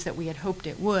ways that we had hoped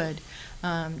it would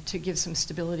to give some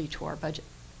stability to our budget.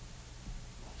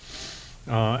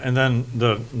 And then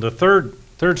the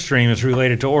third stream is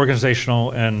related to organizational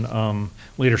and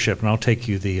leadership, and I'll take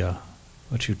you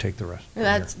let you take the rest.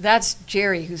 That's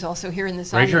Jerry, who's also here in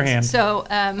this Raise audience. your hand. So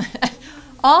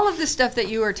all of the stuff that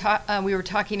we were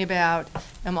talking about,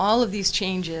 all of these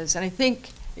changes, and I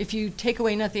think if you take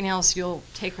away nothing else, you'll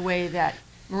take away that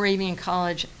Moravian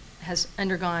College has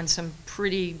undergone some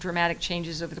pretty dramatic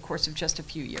changes over the course of just a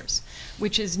few years,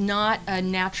 which is not a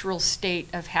natural state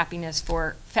of happiness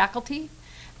for faculty,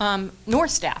 nor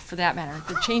staff for that matter.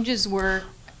 The changes were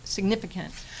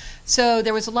significant. So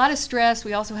there was a lot of stress.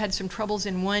 We also had some troubles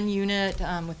in one unit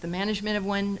with the management of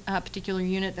one particular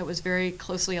unit that was very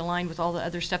closely aligned with all the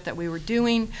other stuff that we were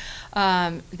doing.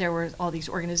 There were all these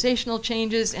organizational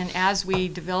changes, and as we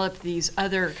developed these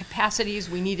other capacities,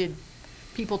 we needed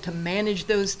people to manage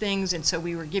those things, and so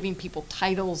we were giving people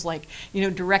titles like,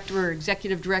 director or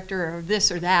executive director or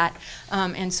this or that,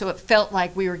 and so it felt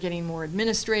like we were getting more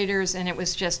administrators, and it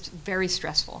was just very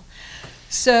stressful.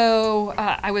 So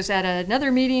I was at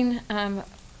another meeting,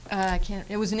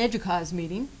 it was an EDUCAUSE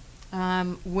meeting,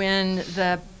 when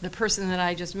the person that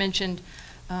I just mentioned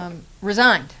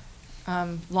resigned,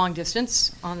 long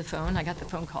distance on the phone. I got the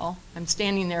phone call. I'm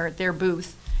standing there at their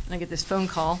booth, and I get this phone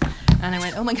call, and I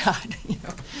went, oh my God,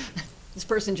 this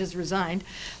person just resigned.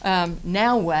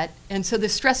 Now what? And so the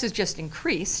stress has just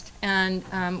increased, and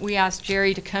we asked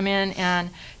Jerry to come in and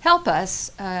help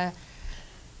us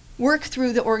work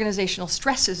through the organizational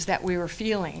stresses that we were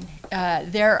feeling.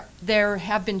 There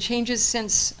have been changes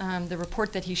since the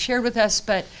report that he shared with us,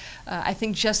 but I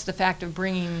think just the fact of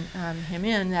bringing him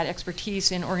in, that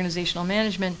expertise in organizational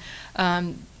management,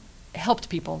 helped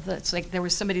people. It's like there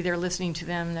was somebody there listening to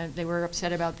them, that they were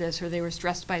upset about this, or they were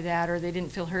stressed by that, or they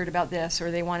didn't feel heard about this,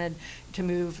 or they wanted to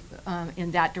move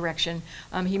in that direction.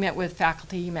 He met with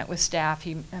faculty, he met with staff,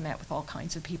 he met with all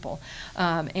kinds of people.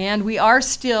 And we are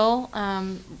still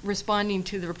responding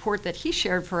to the report that he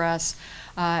shared for us.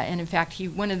 And in fact,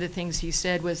 one of the things he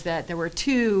said was that there were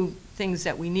two things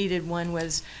that we needed. One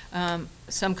was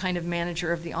some kind of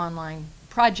manager of the online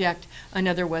project.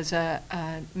 Another was a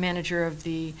manager of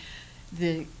the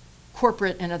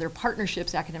corporate and other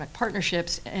partnerships, academic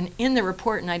partnerships. And in the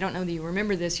report, and I don't know that you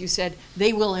remember this, you said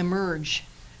they will emerge.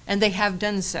 And they have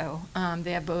done so.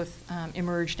 They have both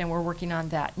emerged, and we're working on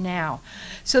that now.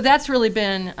 So that's really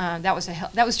been, that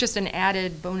was just an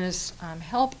added bonus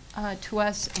help to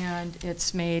us, and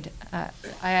it's made, I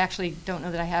actually don't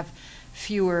know that I have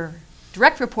fewer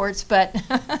direct reports, but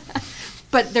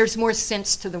but there's more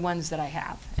sense to the ones that I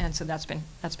have, and so that's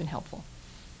been helpful.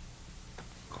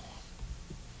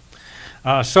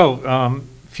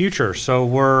 Future. So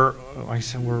like I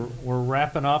said, we're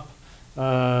wrapping up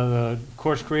the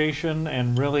course creation,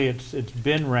 and really it's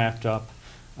been wrapped up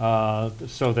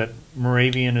so that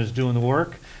Moravian is doing the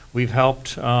work. We've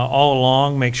helped all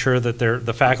along make sure that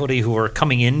the faculty who are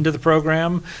coming into the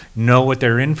program know what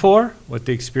they're in for, what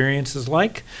the experience is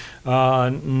like,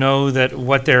 know that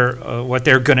what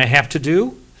they're going to have to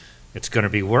do, it's going to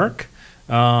be work,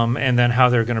 and then how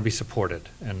they're going to be supported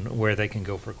and where they can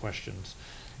go for questions.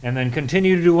 And then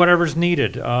continue to do whatever's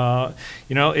needed.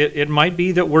 It might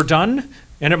be that we're done,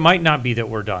 and it might not be that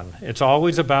we're done. It's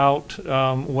always about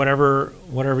whatever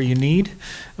you need,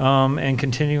 and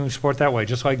continuing to support that way.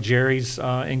 Just like Jerry's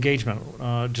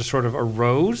engagement just sort of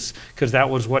arose because that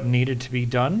was what needed to be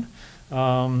done.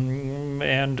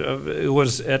 It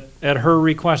was at her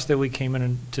request that we came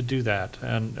in to do that.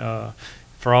 And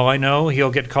for all I know, he'll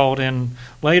get called in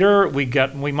later.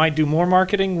 We might do more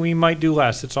marketing. We might do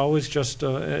less. It's always just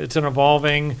it's an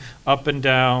evolving, up and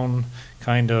down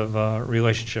kind of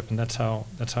relationship, and that's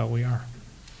how we are.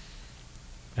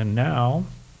 And now,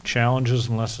 challenges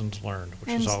and lessons learned,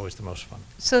 which is always the most fun.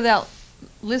 So that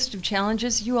list of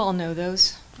challenges, you all know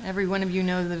those. Every one of you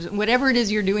know those. Whatever it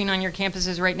is you're doing on your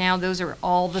campuses right now, those are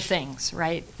all the things,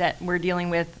 right, that we're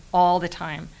dealing with all the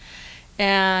time.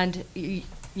 And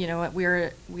we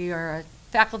are a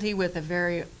faculty with a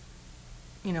very,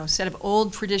 set of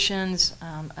old traditions,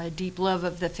 a deep love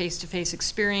of the face-to-face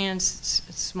experience,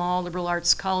 small liberal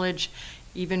arts college,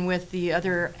 even with the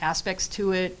other aspects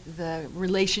to it. The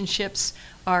relationships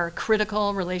are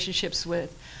critical, relationships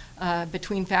with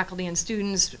between faculty and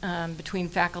students, between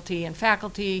faculty and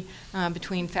faculty,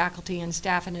 between faculty and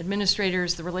staff and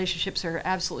administrators. The relationships are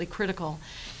absolutely critical.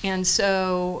 And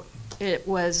so it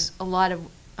was a lot of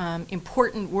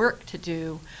important work to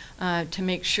do to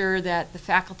make sure that the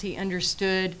faculty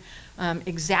understood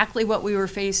exactly what we were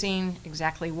facing,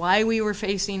 exactly why we were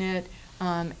facing it,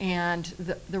 and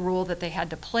the role that they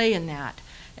had to play in that.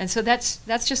 And so that's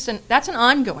an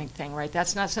ongoing thing, right?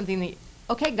 That's not something that,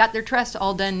 okay, got their trust,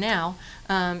 all done now.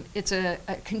 It's a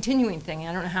continuing thing.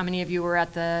 I don't know how many of you were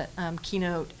at the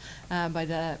keynote by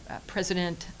the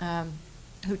president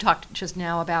who talked just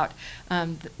now about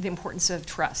the importance of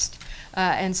trust.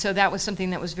 And so that was something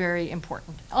that was very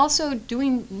important. Also,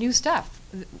 doing new stuff.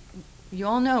 You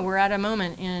all know we're at a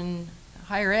moment in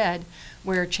higher ed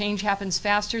where change happens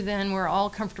faster than we're all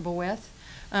comfortable with.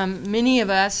 Many of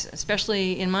us,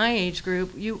 especially in my age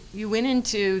group, you went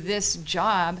into this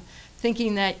job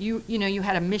thinking that you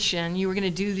had a mission, you were going to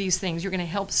do these things, you're going to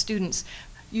help students.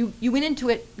 You went into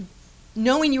it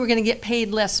knowing you were going to get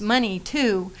paid less money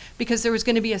too, because there was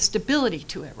going to be a stability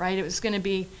to it, right? It was going to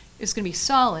be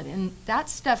solid, and that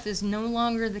stuff is no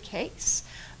longer the case.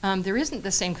 There isn't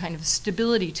the same kind of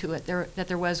stability to it that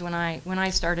there was when I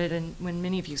started and when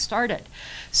many of you started.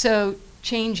 So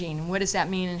changing, what does that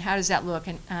mean and how does that look?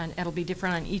 And it'll be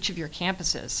different on each of your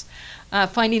campuses.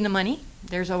 Finding the money,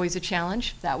 there's always a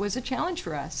challenge. That was a challenge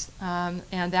for us,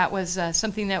 and that was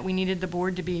something that we needed the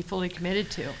board to be fully committed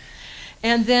to.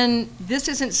 And then this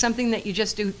isn't something that you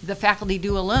just the faculty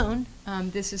do alone.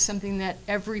 This is something that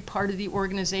every part of the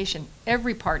organization,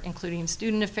 every part, including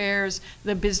student affairs,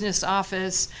 the business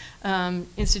office,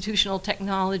 institutional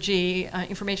technology,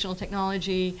 informational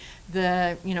technology,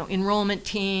 the enrollment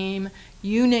team,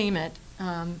 you name it,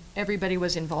 everybody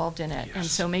was involved in it. Yes. And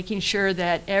so making sure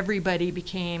that everybody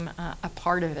became a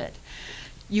part of it.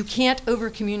 You can't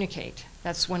over-communicate.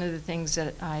 That's one of the things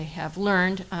that I have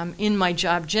learned in my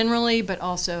job generally, but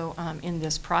also in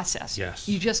this process. Yes.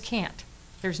 You just can't.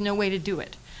 There's no way to do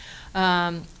it.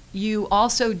 You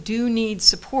also do need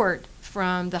support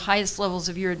from the highest levels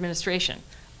of your administration.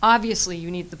 Obviously,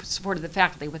 you need the support of the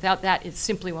faculty. Without that, it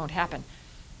simply won't happen.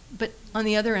 But on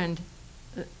the other end,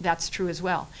 that's true as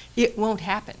well. It won't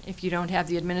happen if you don't have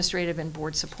the administrative and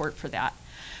board support for that.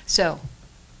 So,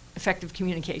 effective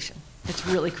communication. It's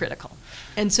really critical.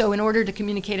 And so in order to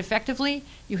communicate effectively,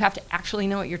 you have to actually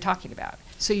know what you're talking about.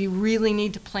 So you really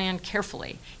need to plan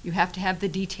carefully. You have to have the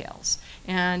details.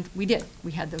 And we did.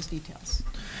 We had those details.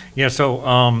 Yeah, so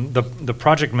the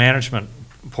project management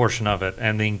portion of it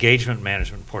and the engagement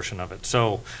management portion of it.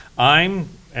 So I'm,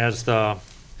 as the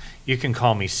You can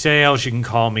call me sales, you can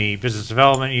call me business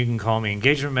development, you can call me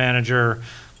engagement manager,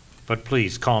 but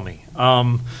please call me.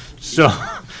 So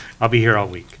I'll be here all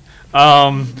week.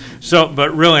 But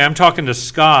really, I'm talking to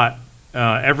Scott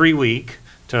every week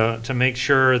to make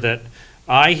sure that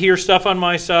I hear stuff on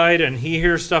my side and he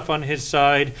hears stuff on his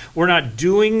side. We're not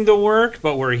doing the work,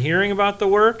 but we're hearing about the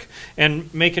work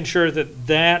and making sure that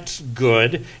that's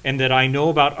good and that I know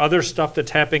about other stuff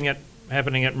that's happening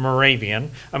at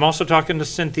Moravian. I'm also talking to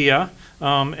Cynthia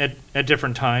at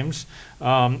different times.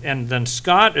 And then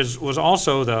Scott was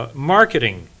also the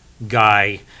marketing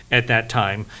guy at that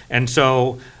time. And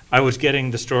so I was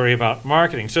getting the story about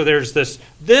marketing. So there's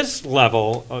this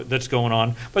level that's going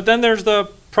on, but then there's the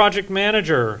project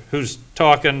manager who's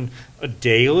talking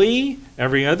daily,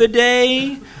 every other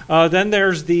day. Then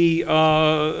there's the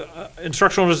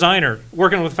instructional designer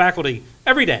working with faculty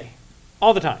every day,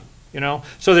 all the time.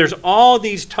 So there's all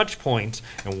these touch points,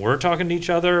 and we're talking to each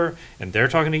other, and they're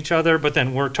talking to each other, but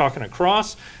then we're talking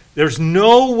across. There's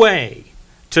no way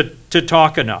to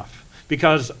talk enough,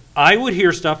 because I would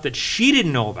hear stuff that she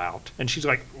didn't know about, and she's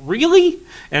like, really?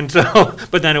 And so,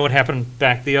 but then it would happen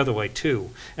back the other way too.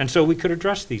 And so we could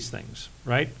address these things,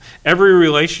 right? Every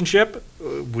relationship,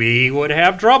 we would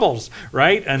have troubles,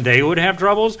 right? And they would have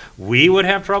troubles, we would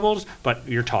have troubles, but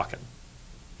you're talking,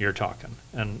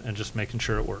 and just making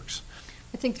sure it works.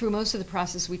 I think through most of the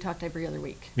process, we talked every other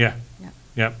week. Yeah.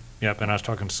 Yep. And I was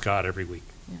talking to Scott every week.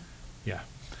 Yeah.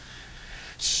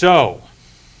 So.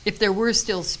 If there were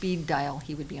still speed dial,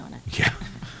 he would be on it. Yeah,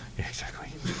 exactly.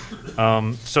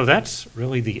 So that's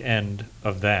really the end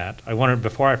of that.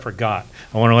 Before I forgot,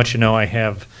 I want to let you know I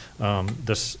have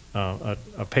this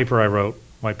a paper I wrote,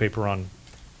 white paper on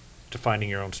defining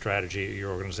your own strategy at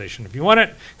your organization. If you want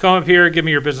it, come up here, give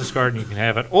me your business card, and you can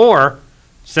have it. Or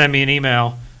send me an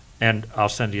email, and I'll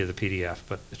send you the PDF.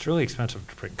 But it's really expensive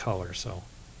to print color, so.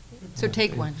 So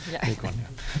take one. Yeah. Take one,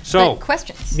 yeah. So. But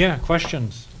questions? Yeah,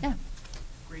 questions. Yeah.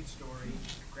 Great story.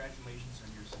 Congratulations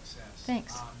on your success.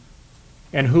 Thanks.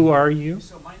 And who are you?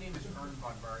 So my name is Ern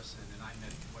von Barson, and I'm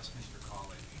at Westminster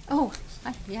College. Oh,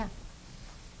 yeah.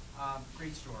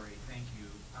 Great story. Thank you.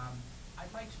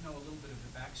 I'd like to know a little bit of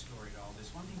the backstory to all this.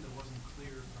 One thing that wasn't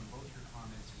clear from both your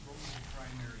comments is what was the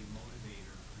primary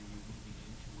motivator for you moving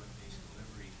into web-based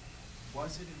delivery?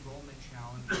 Was it enrollment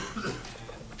challenges and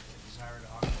the desire to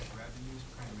augment revenues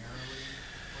primarily?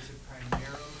 Was it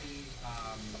primarily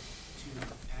to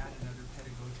add another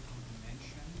pedagogical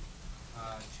dimension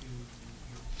to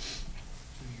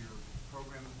your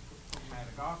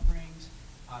programmatic offerings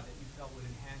that you felt would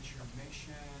enhance your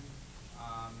mission?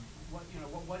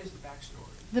 What is the backstory?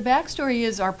 The backstory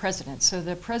is our president. So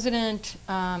the president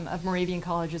of Moravian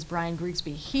College is Brian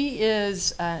Grigsby. He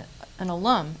is an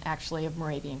alum, actually, of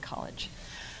Moravian College.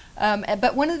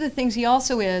 But one of the things he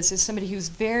also is somebody who's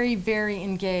very, very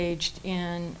engaged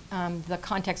in the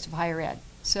context of higher ed.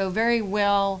 So very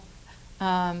well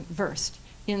versed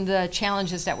in the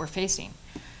challenges that we're facing.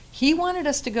 He wanted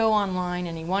us to go online,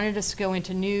 and he wanted us to go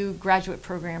into new graduate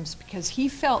programs because he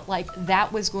felt like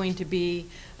that was going to be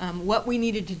what we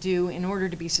needed to do in order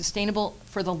to be sustainable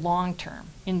for the long term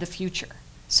in the future.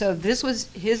 So this was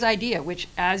his idea, which,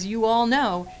 as you all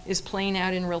know, is playing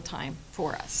out in real time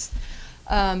for us.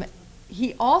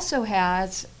 He also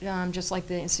has, just like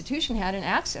the institution had, an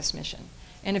access mission.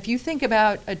 And if you think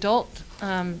about adult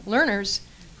learners,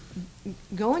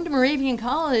 going to Moravian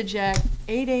College at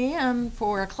 8 a.m.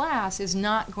 for a class is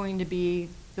not going to be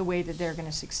the way that they're going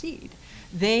to succeed.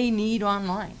 They need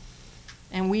online,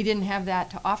 and we didn't have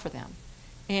that to offer them.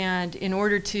 And in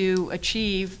order to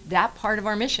achieve that part of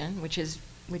our mission, which is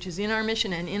in our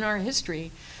mission and in our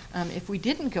history, if we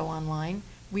didn't go online,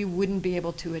 we wouldn't be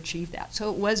able to achieve that.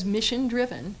 So it was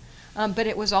mission-driven, but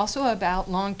it was also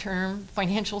about long-term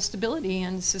financial stability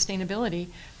and sustainability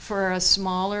for a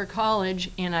smaller college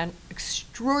in an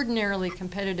extraordinarily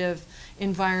competitive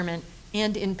environment,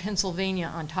 and in Pennsylvania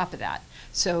on top of that.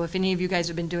 So if any of you guys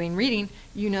have been doing reading,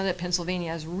 you know that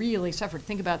Pennsylvania has really suffered.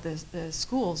 Think about the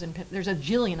schools, and there's a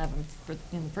jillion of them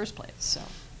in the first place.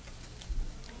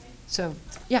 So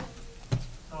yeah.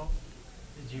 So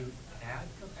did you add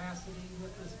capacity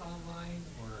with this online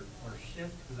or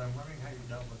shift? Because I'm wondering how you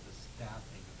dealt with the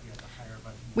staffing, if you had to hire a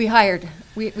bunch of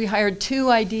We hired 2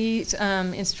 IDs,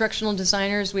 instructional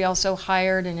designers. We also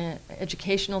hired an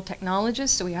educational technologist,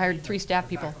 so we hired 3 staff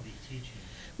people.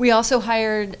 We also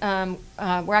hired,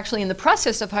 we're actually in the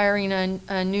process of hiring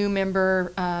a new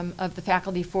member of the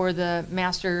faculty for the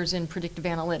Masters in Predictive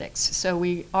Analytics. So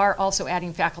we are also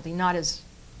adding faculty, not as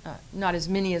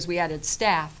many as we added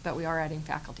staff, but we are adding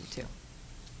faculty too.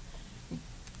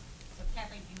 So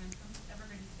Kathleen Ingram from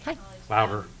Evergreen State Hi. College.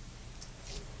 Louder.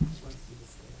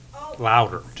 Oh,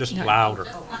 Louder, just No. louder.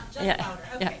 Just Yeah, louder,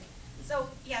 yeah. okay. So,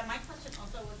 yeah, my question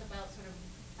also was about sort of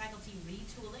faculty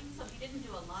retooling. So if you didn't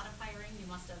do a lot of hiring, you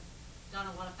must have done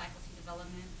a lot of faculty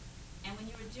development. And when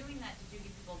you were doing that, did you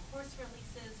give people course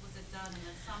releases? Was it done in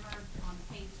the summer on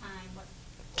paid time? What?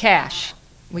 Cash.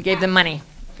 We gave them money.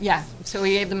 Yeah, so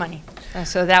we gave them money.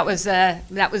 So that was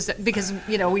because,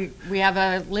 you know, we have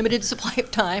a limited supply of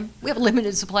time. We have a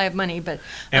limited supply of money, but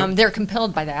And- they're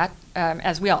compelled by that,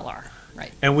 as we all are,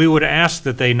 right? And we would ask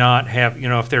that they not have, you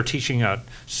know, if they're teaching a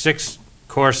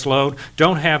 6-course load,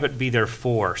 don't have it be their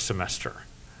 4 semester,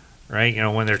 right? You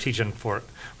know, when they're teaching for,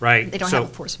 right? They don't So-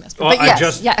 have a 4 semester, Well, but I yes,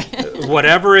 just- yeah.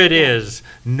 Whatever it is,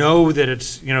 know that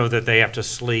it's, you know, that they have to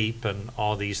sleep and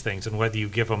all these things, and whether you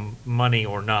give them money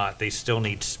or not, they still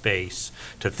need space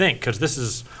to think, because this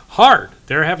is hard.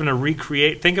 They're having to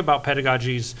recreate, think about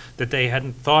pedagogies that they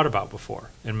hadn't thought about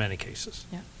before, in many cases.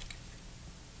 Yeah.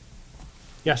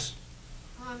 Yes?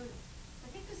 I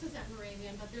think this is at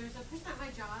Moravian, but there's a person at my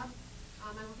job,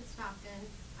 I work at Stockton,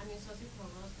 I'm the associate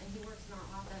provost, and he works in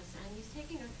our office, and he's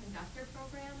taking a conductor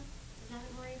program. Is that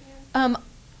at Moravian?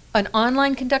 An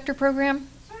online conductor program?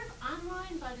 Sort of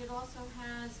online, but it also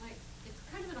has, like, it's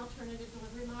kind of an alternative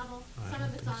delivery model. I Some don't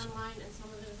of it's think so. online and some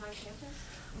of it is on campus.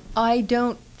 I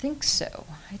don't think so.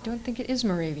 I don't think it is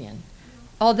Moravian.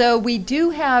 Although we do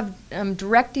have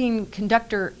directing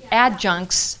conductor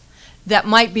adjuncts that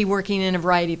might be working in a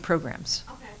variety of programs.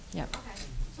 Okay. Yep. Okay.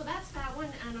 So that's that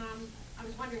one, and I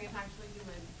was wondering if actually you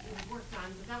had worked on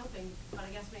developing, but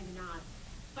I guess maybe not.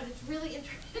 But it's really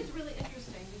it's really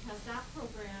interesting because that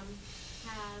program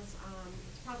has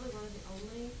it's probably one of the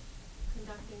only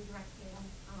conducting directing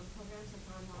programs that's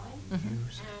online, Mhm.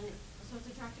 and so it's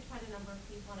attracted quite a number of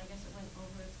people, and I guess it went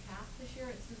over its cap this year.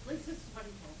 It's at least this is what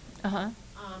he told me. Uh-huh.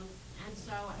 And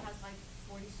so it has like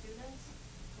 40 students,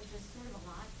 which is sort of a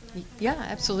lot for that kind of Yeah,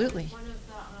 program. absolutely. It's one of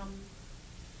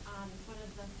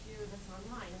the few that's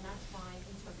online, and that's why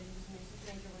he took it. He was a music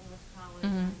major when he went to college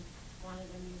Mhm. and wanted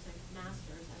a music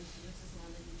master's, and so this is the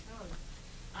one that he chose.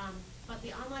 But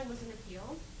the online was an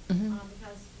appeal Mhm.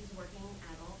 because he's a working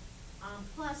adult.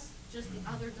 Plus, just the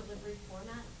other delivery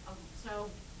format. So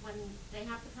when they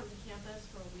have to come to campus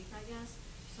for a week, I guess,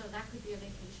 so that could be a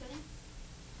vacation.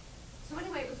 So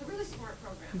anyway, it was a really smart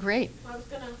program. Great. So I was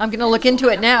I'm gonna look into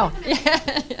it now. Yeah.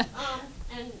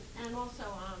 And also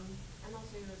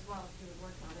you as well, if you would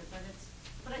work on it,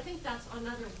 but I think that's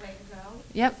another way to go.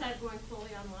 Yep. Instead of going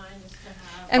fully online, is to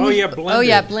have. And Oh, we- yeah, Oh,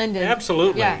 yeah, blended. blended.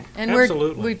 Absolutely. Yeah, and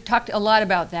Absolutely. we've talked a lot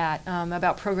about that,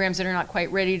 about programs that are not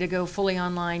quite ready to go fully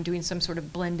online, doing some sort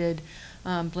of blended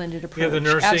approach. Yeah, the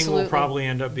nursing Absolutely. will probably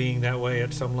end up being that way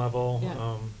at some level. Yeah.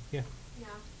 Yeah.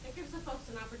 Yeah, it gives the folks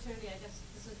an opportunity, I guess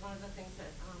this is one of the things that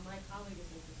my colleague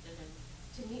is interested in,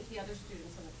 to meet the other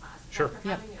students in the class. Sure. After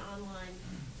Yep. having the online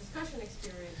discussion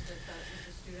experience with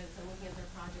the students and looking at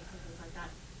their projects and things like that,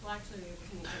 we'll actually be able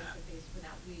to meet face to face for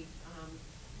that week,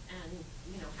 and,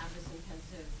 you know, have this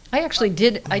intensive. I actually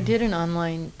did an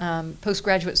online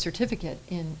postgraduate certificate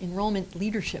in enrollment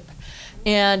leadership.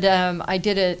 And I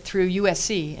did it through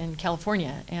USC in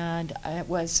California, and I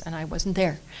wasn't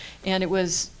there. And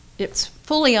it's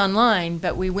fully online,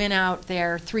 but we went out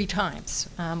there 3 times,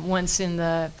 once in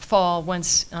the fall,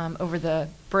 once over the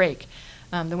break,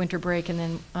 the winter break, and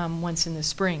then once in the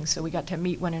spring. So we got to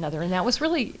meet one another, and that was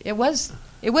really, it was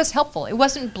helpful. It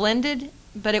wasn't blended,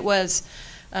 but it was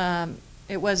a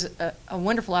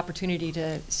wonderful opportunity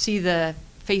to see the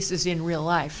faces in real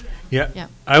life. Yeah. Yeah.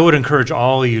 I would encourage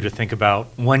all of you to think about,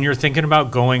 when you're thinking about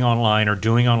going online or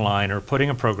doing online or putting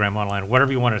a program online,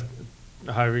 whatever you want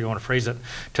to, however you want to phrase it,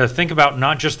 to think about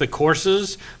not just the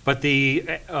courses, but the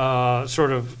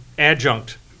sort of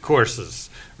adjunct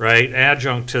courses, right?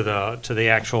 Adjunct to the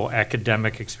actual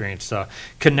academic experience,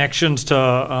 connections to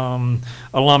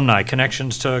alumni,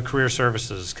 connections to career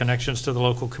services, connections to the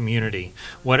local community,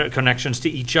 connections to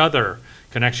each other,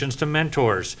 connections to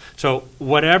mentors. So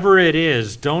whatever it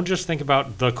is, don't just think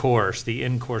about the course, the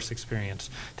in-course experience.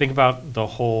 Think about the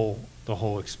whole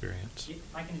experience. If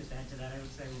I can just add to that, I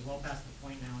would say we're well past the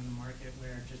point now in the market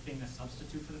where just being a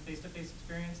substitute for the face-to-face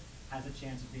experience has a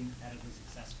chance of being competitively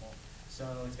successful. So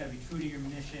it's got to be true to your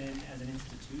mission as an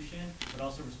institution, but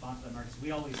also respond to the market. So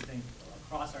we always think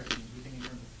across our teams, we think in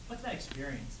terms of what's that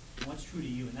experience and what's true to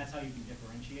you, and that's how you can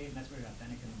differentiate, and that's where you're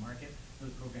authentic in the market.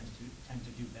 Those programs tend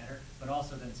to do better, but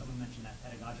also then someone mentioned that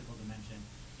pedagogical dimension.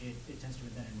 It tends to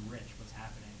then enrich what's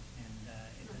happening, and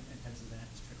it tends to then have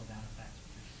this trickle-down effect,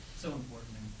 which is so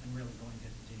important and really going to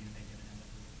continue to make dividends.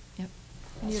 Yep.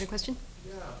 Any other question?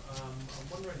 Yeah, I'm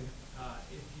wondering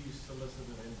if you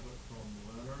solicited input from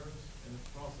learners in the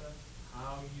process,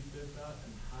 how you did that,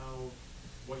 and how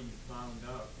what you found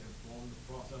out informed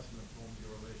the process and informed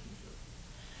your relationship?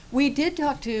 We did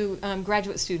talk to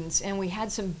graduate students, and we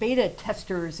had some beta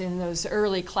testers in those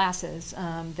early classes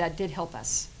that did help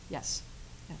us. Yes.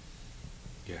 Yeah.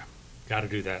 Yeah, got to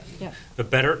do that. Yeah. The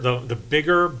better, the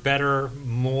bigger, better,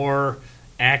 more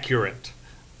accurate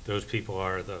those people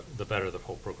are, the better the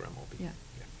whole program will be. Yeah.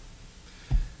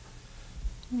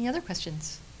 Any other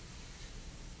questions?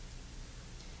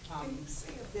 Can you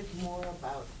say a bit more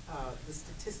about the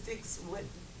statistics? What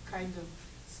kind of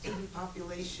student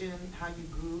population, how you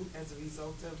grew as a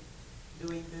result of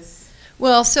doing this?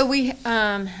 Well, so we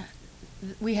have,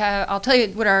 I'll tell you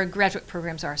what our graduate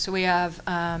programs are. So we have,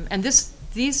 and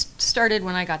these started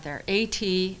when I got there, AT,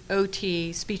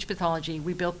 OT, speech pathology.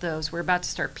 We built those. We're about to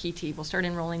start PT. We'll start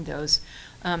enrolling those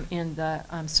in the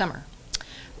summer.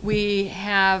 We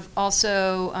have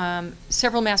also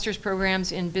several master's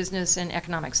programs in business and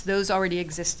economics. Those already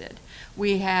existed.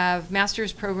 We have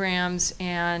master's programs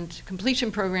and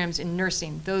completion programs in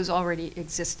nursing. Those already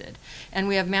existed. And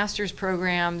we have master's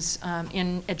programs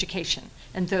in education,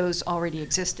 and those already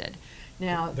existed.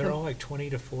 Now, They're all like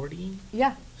 20 to 40?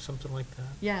 Yeah. Something like that?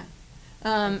 Yeah.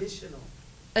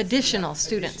 Additional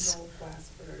students. Additional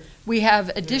class for We have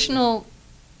additional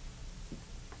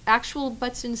actual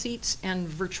butts in seats and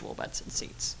virtual butts in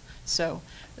seats. So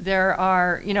there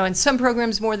are, in some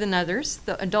programs more than others.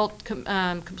 The adult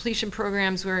completion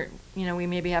programs where, we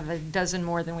maybe have a dozen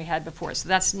more than we had before. So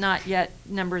that's not yet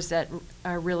numbers that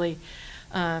are really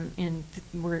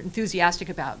we're enthusiastic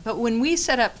about. But when we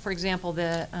set up, for example,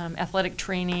 the athletic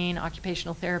training,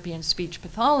 occupational therapy, and speech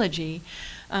pathology,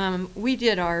 we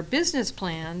did our business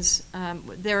plans.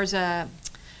 There's a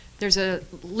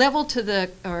level to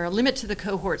or a limit to the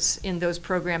cohorts in those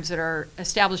programs that are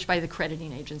established by the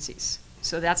accrediting agencies.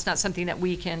 So that's not something that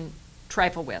we can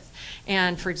trifle with.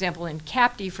 And for example, in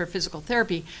CAPD for physical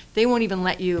therapy, they won't even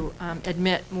let you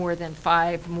admit more than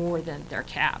 5 more than their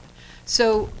cap.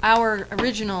 So our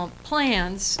original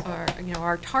plans, or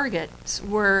our targets,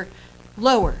 were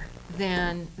lower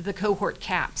than the cohort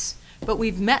caps, but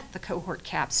we've met the cohort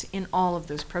caps in all of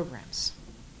those programs.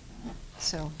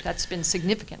 So that's been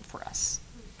significant for us.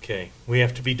 Okay, we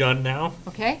have to be done now.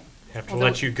 Okay? Have to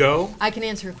let you go. I can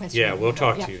answer a question. Yeah, we'll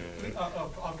talk to you. I'll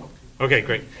talk to you. Okay,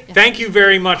 great. Thank you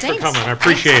very much for Thanks. coming. I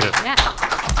appreciate it. Yeah.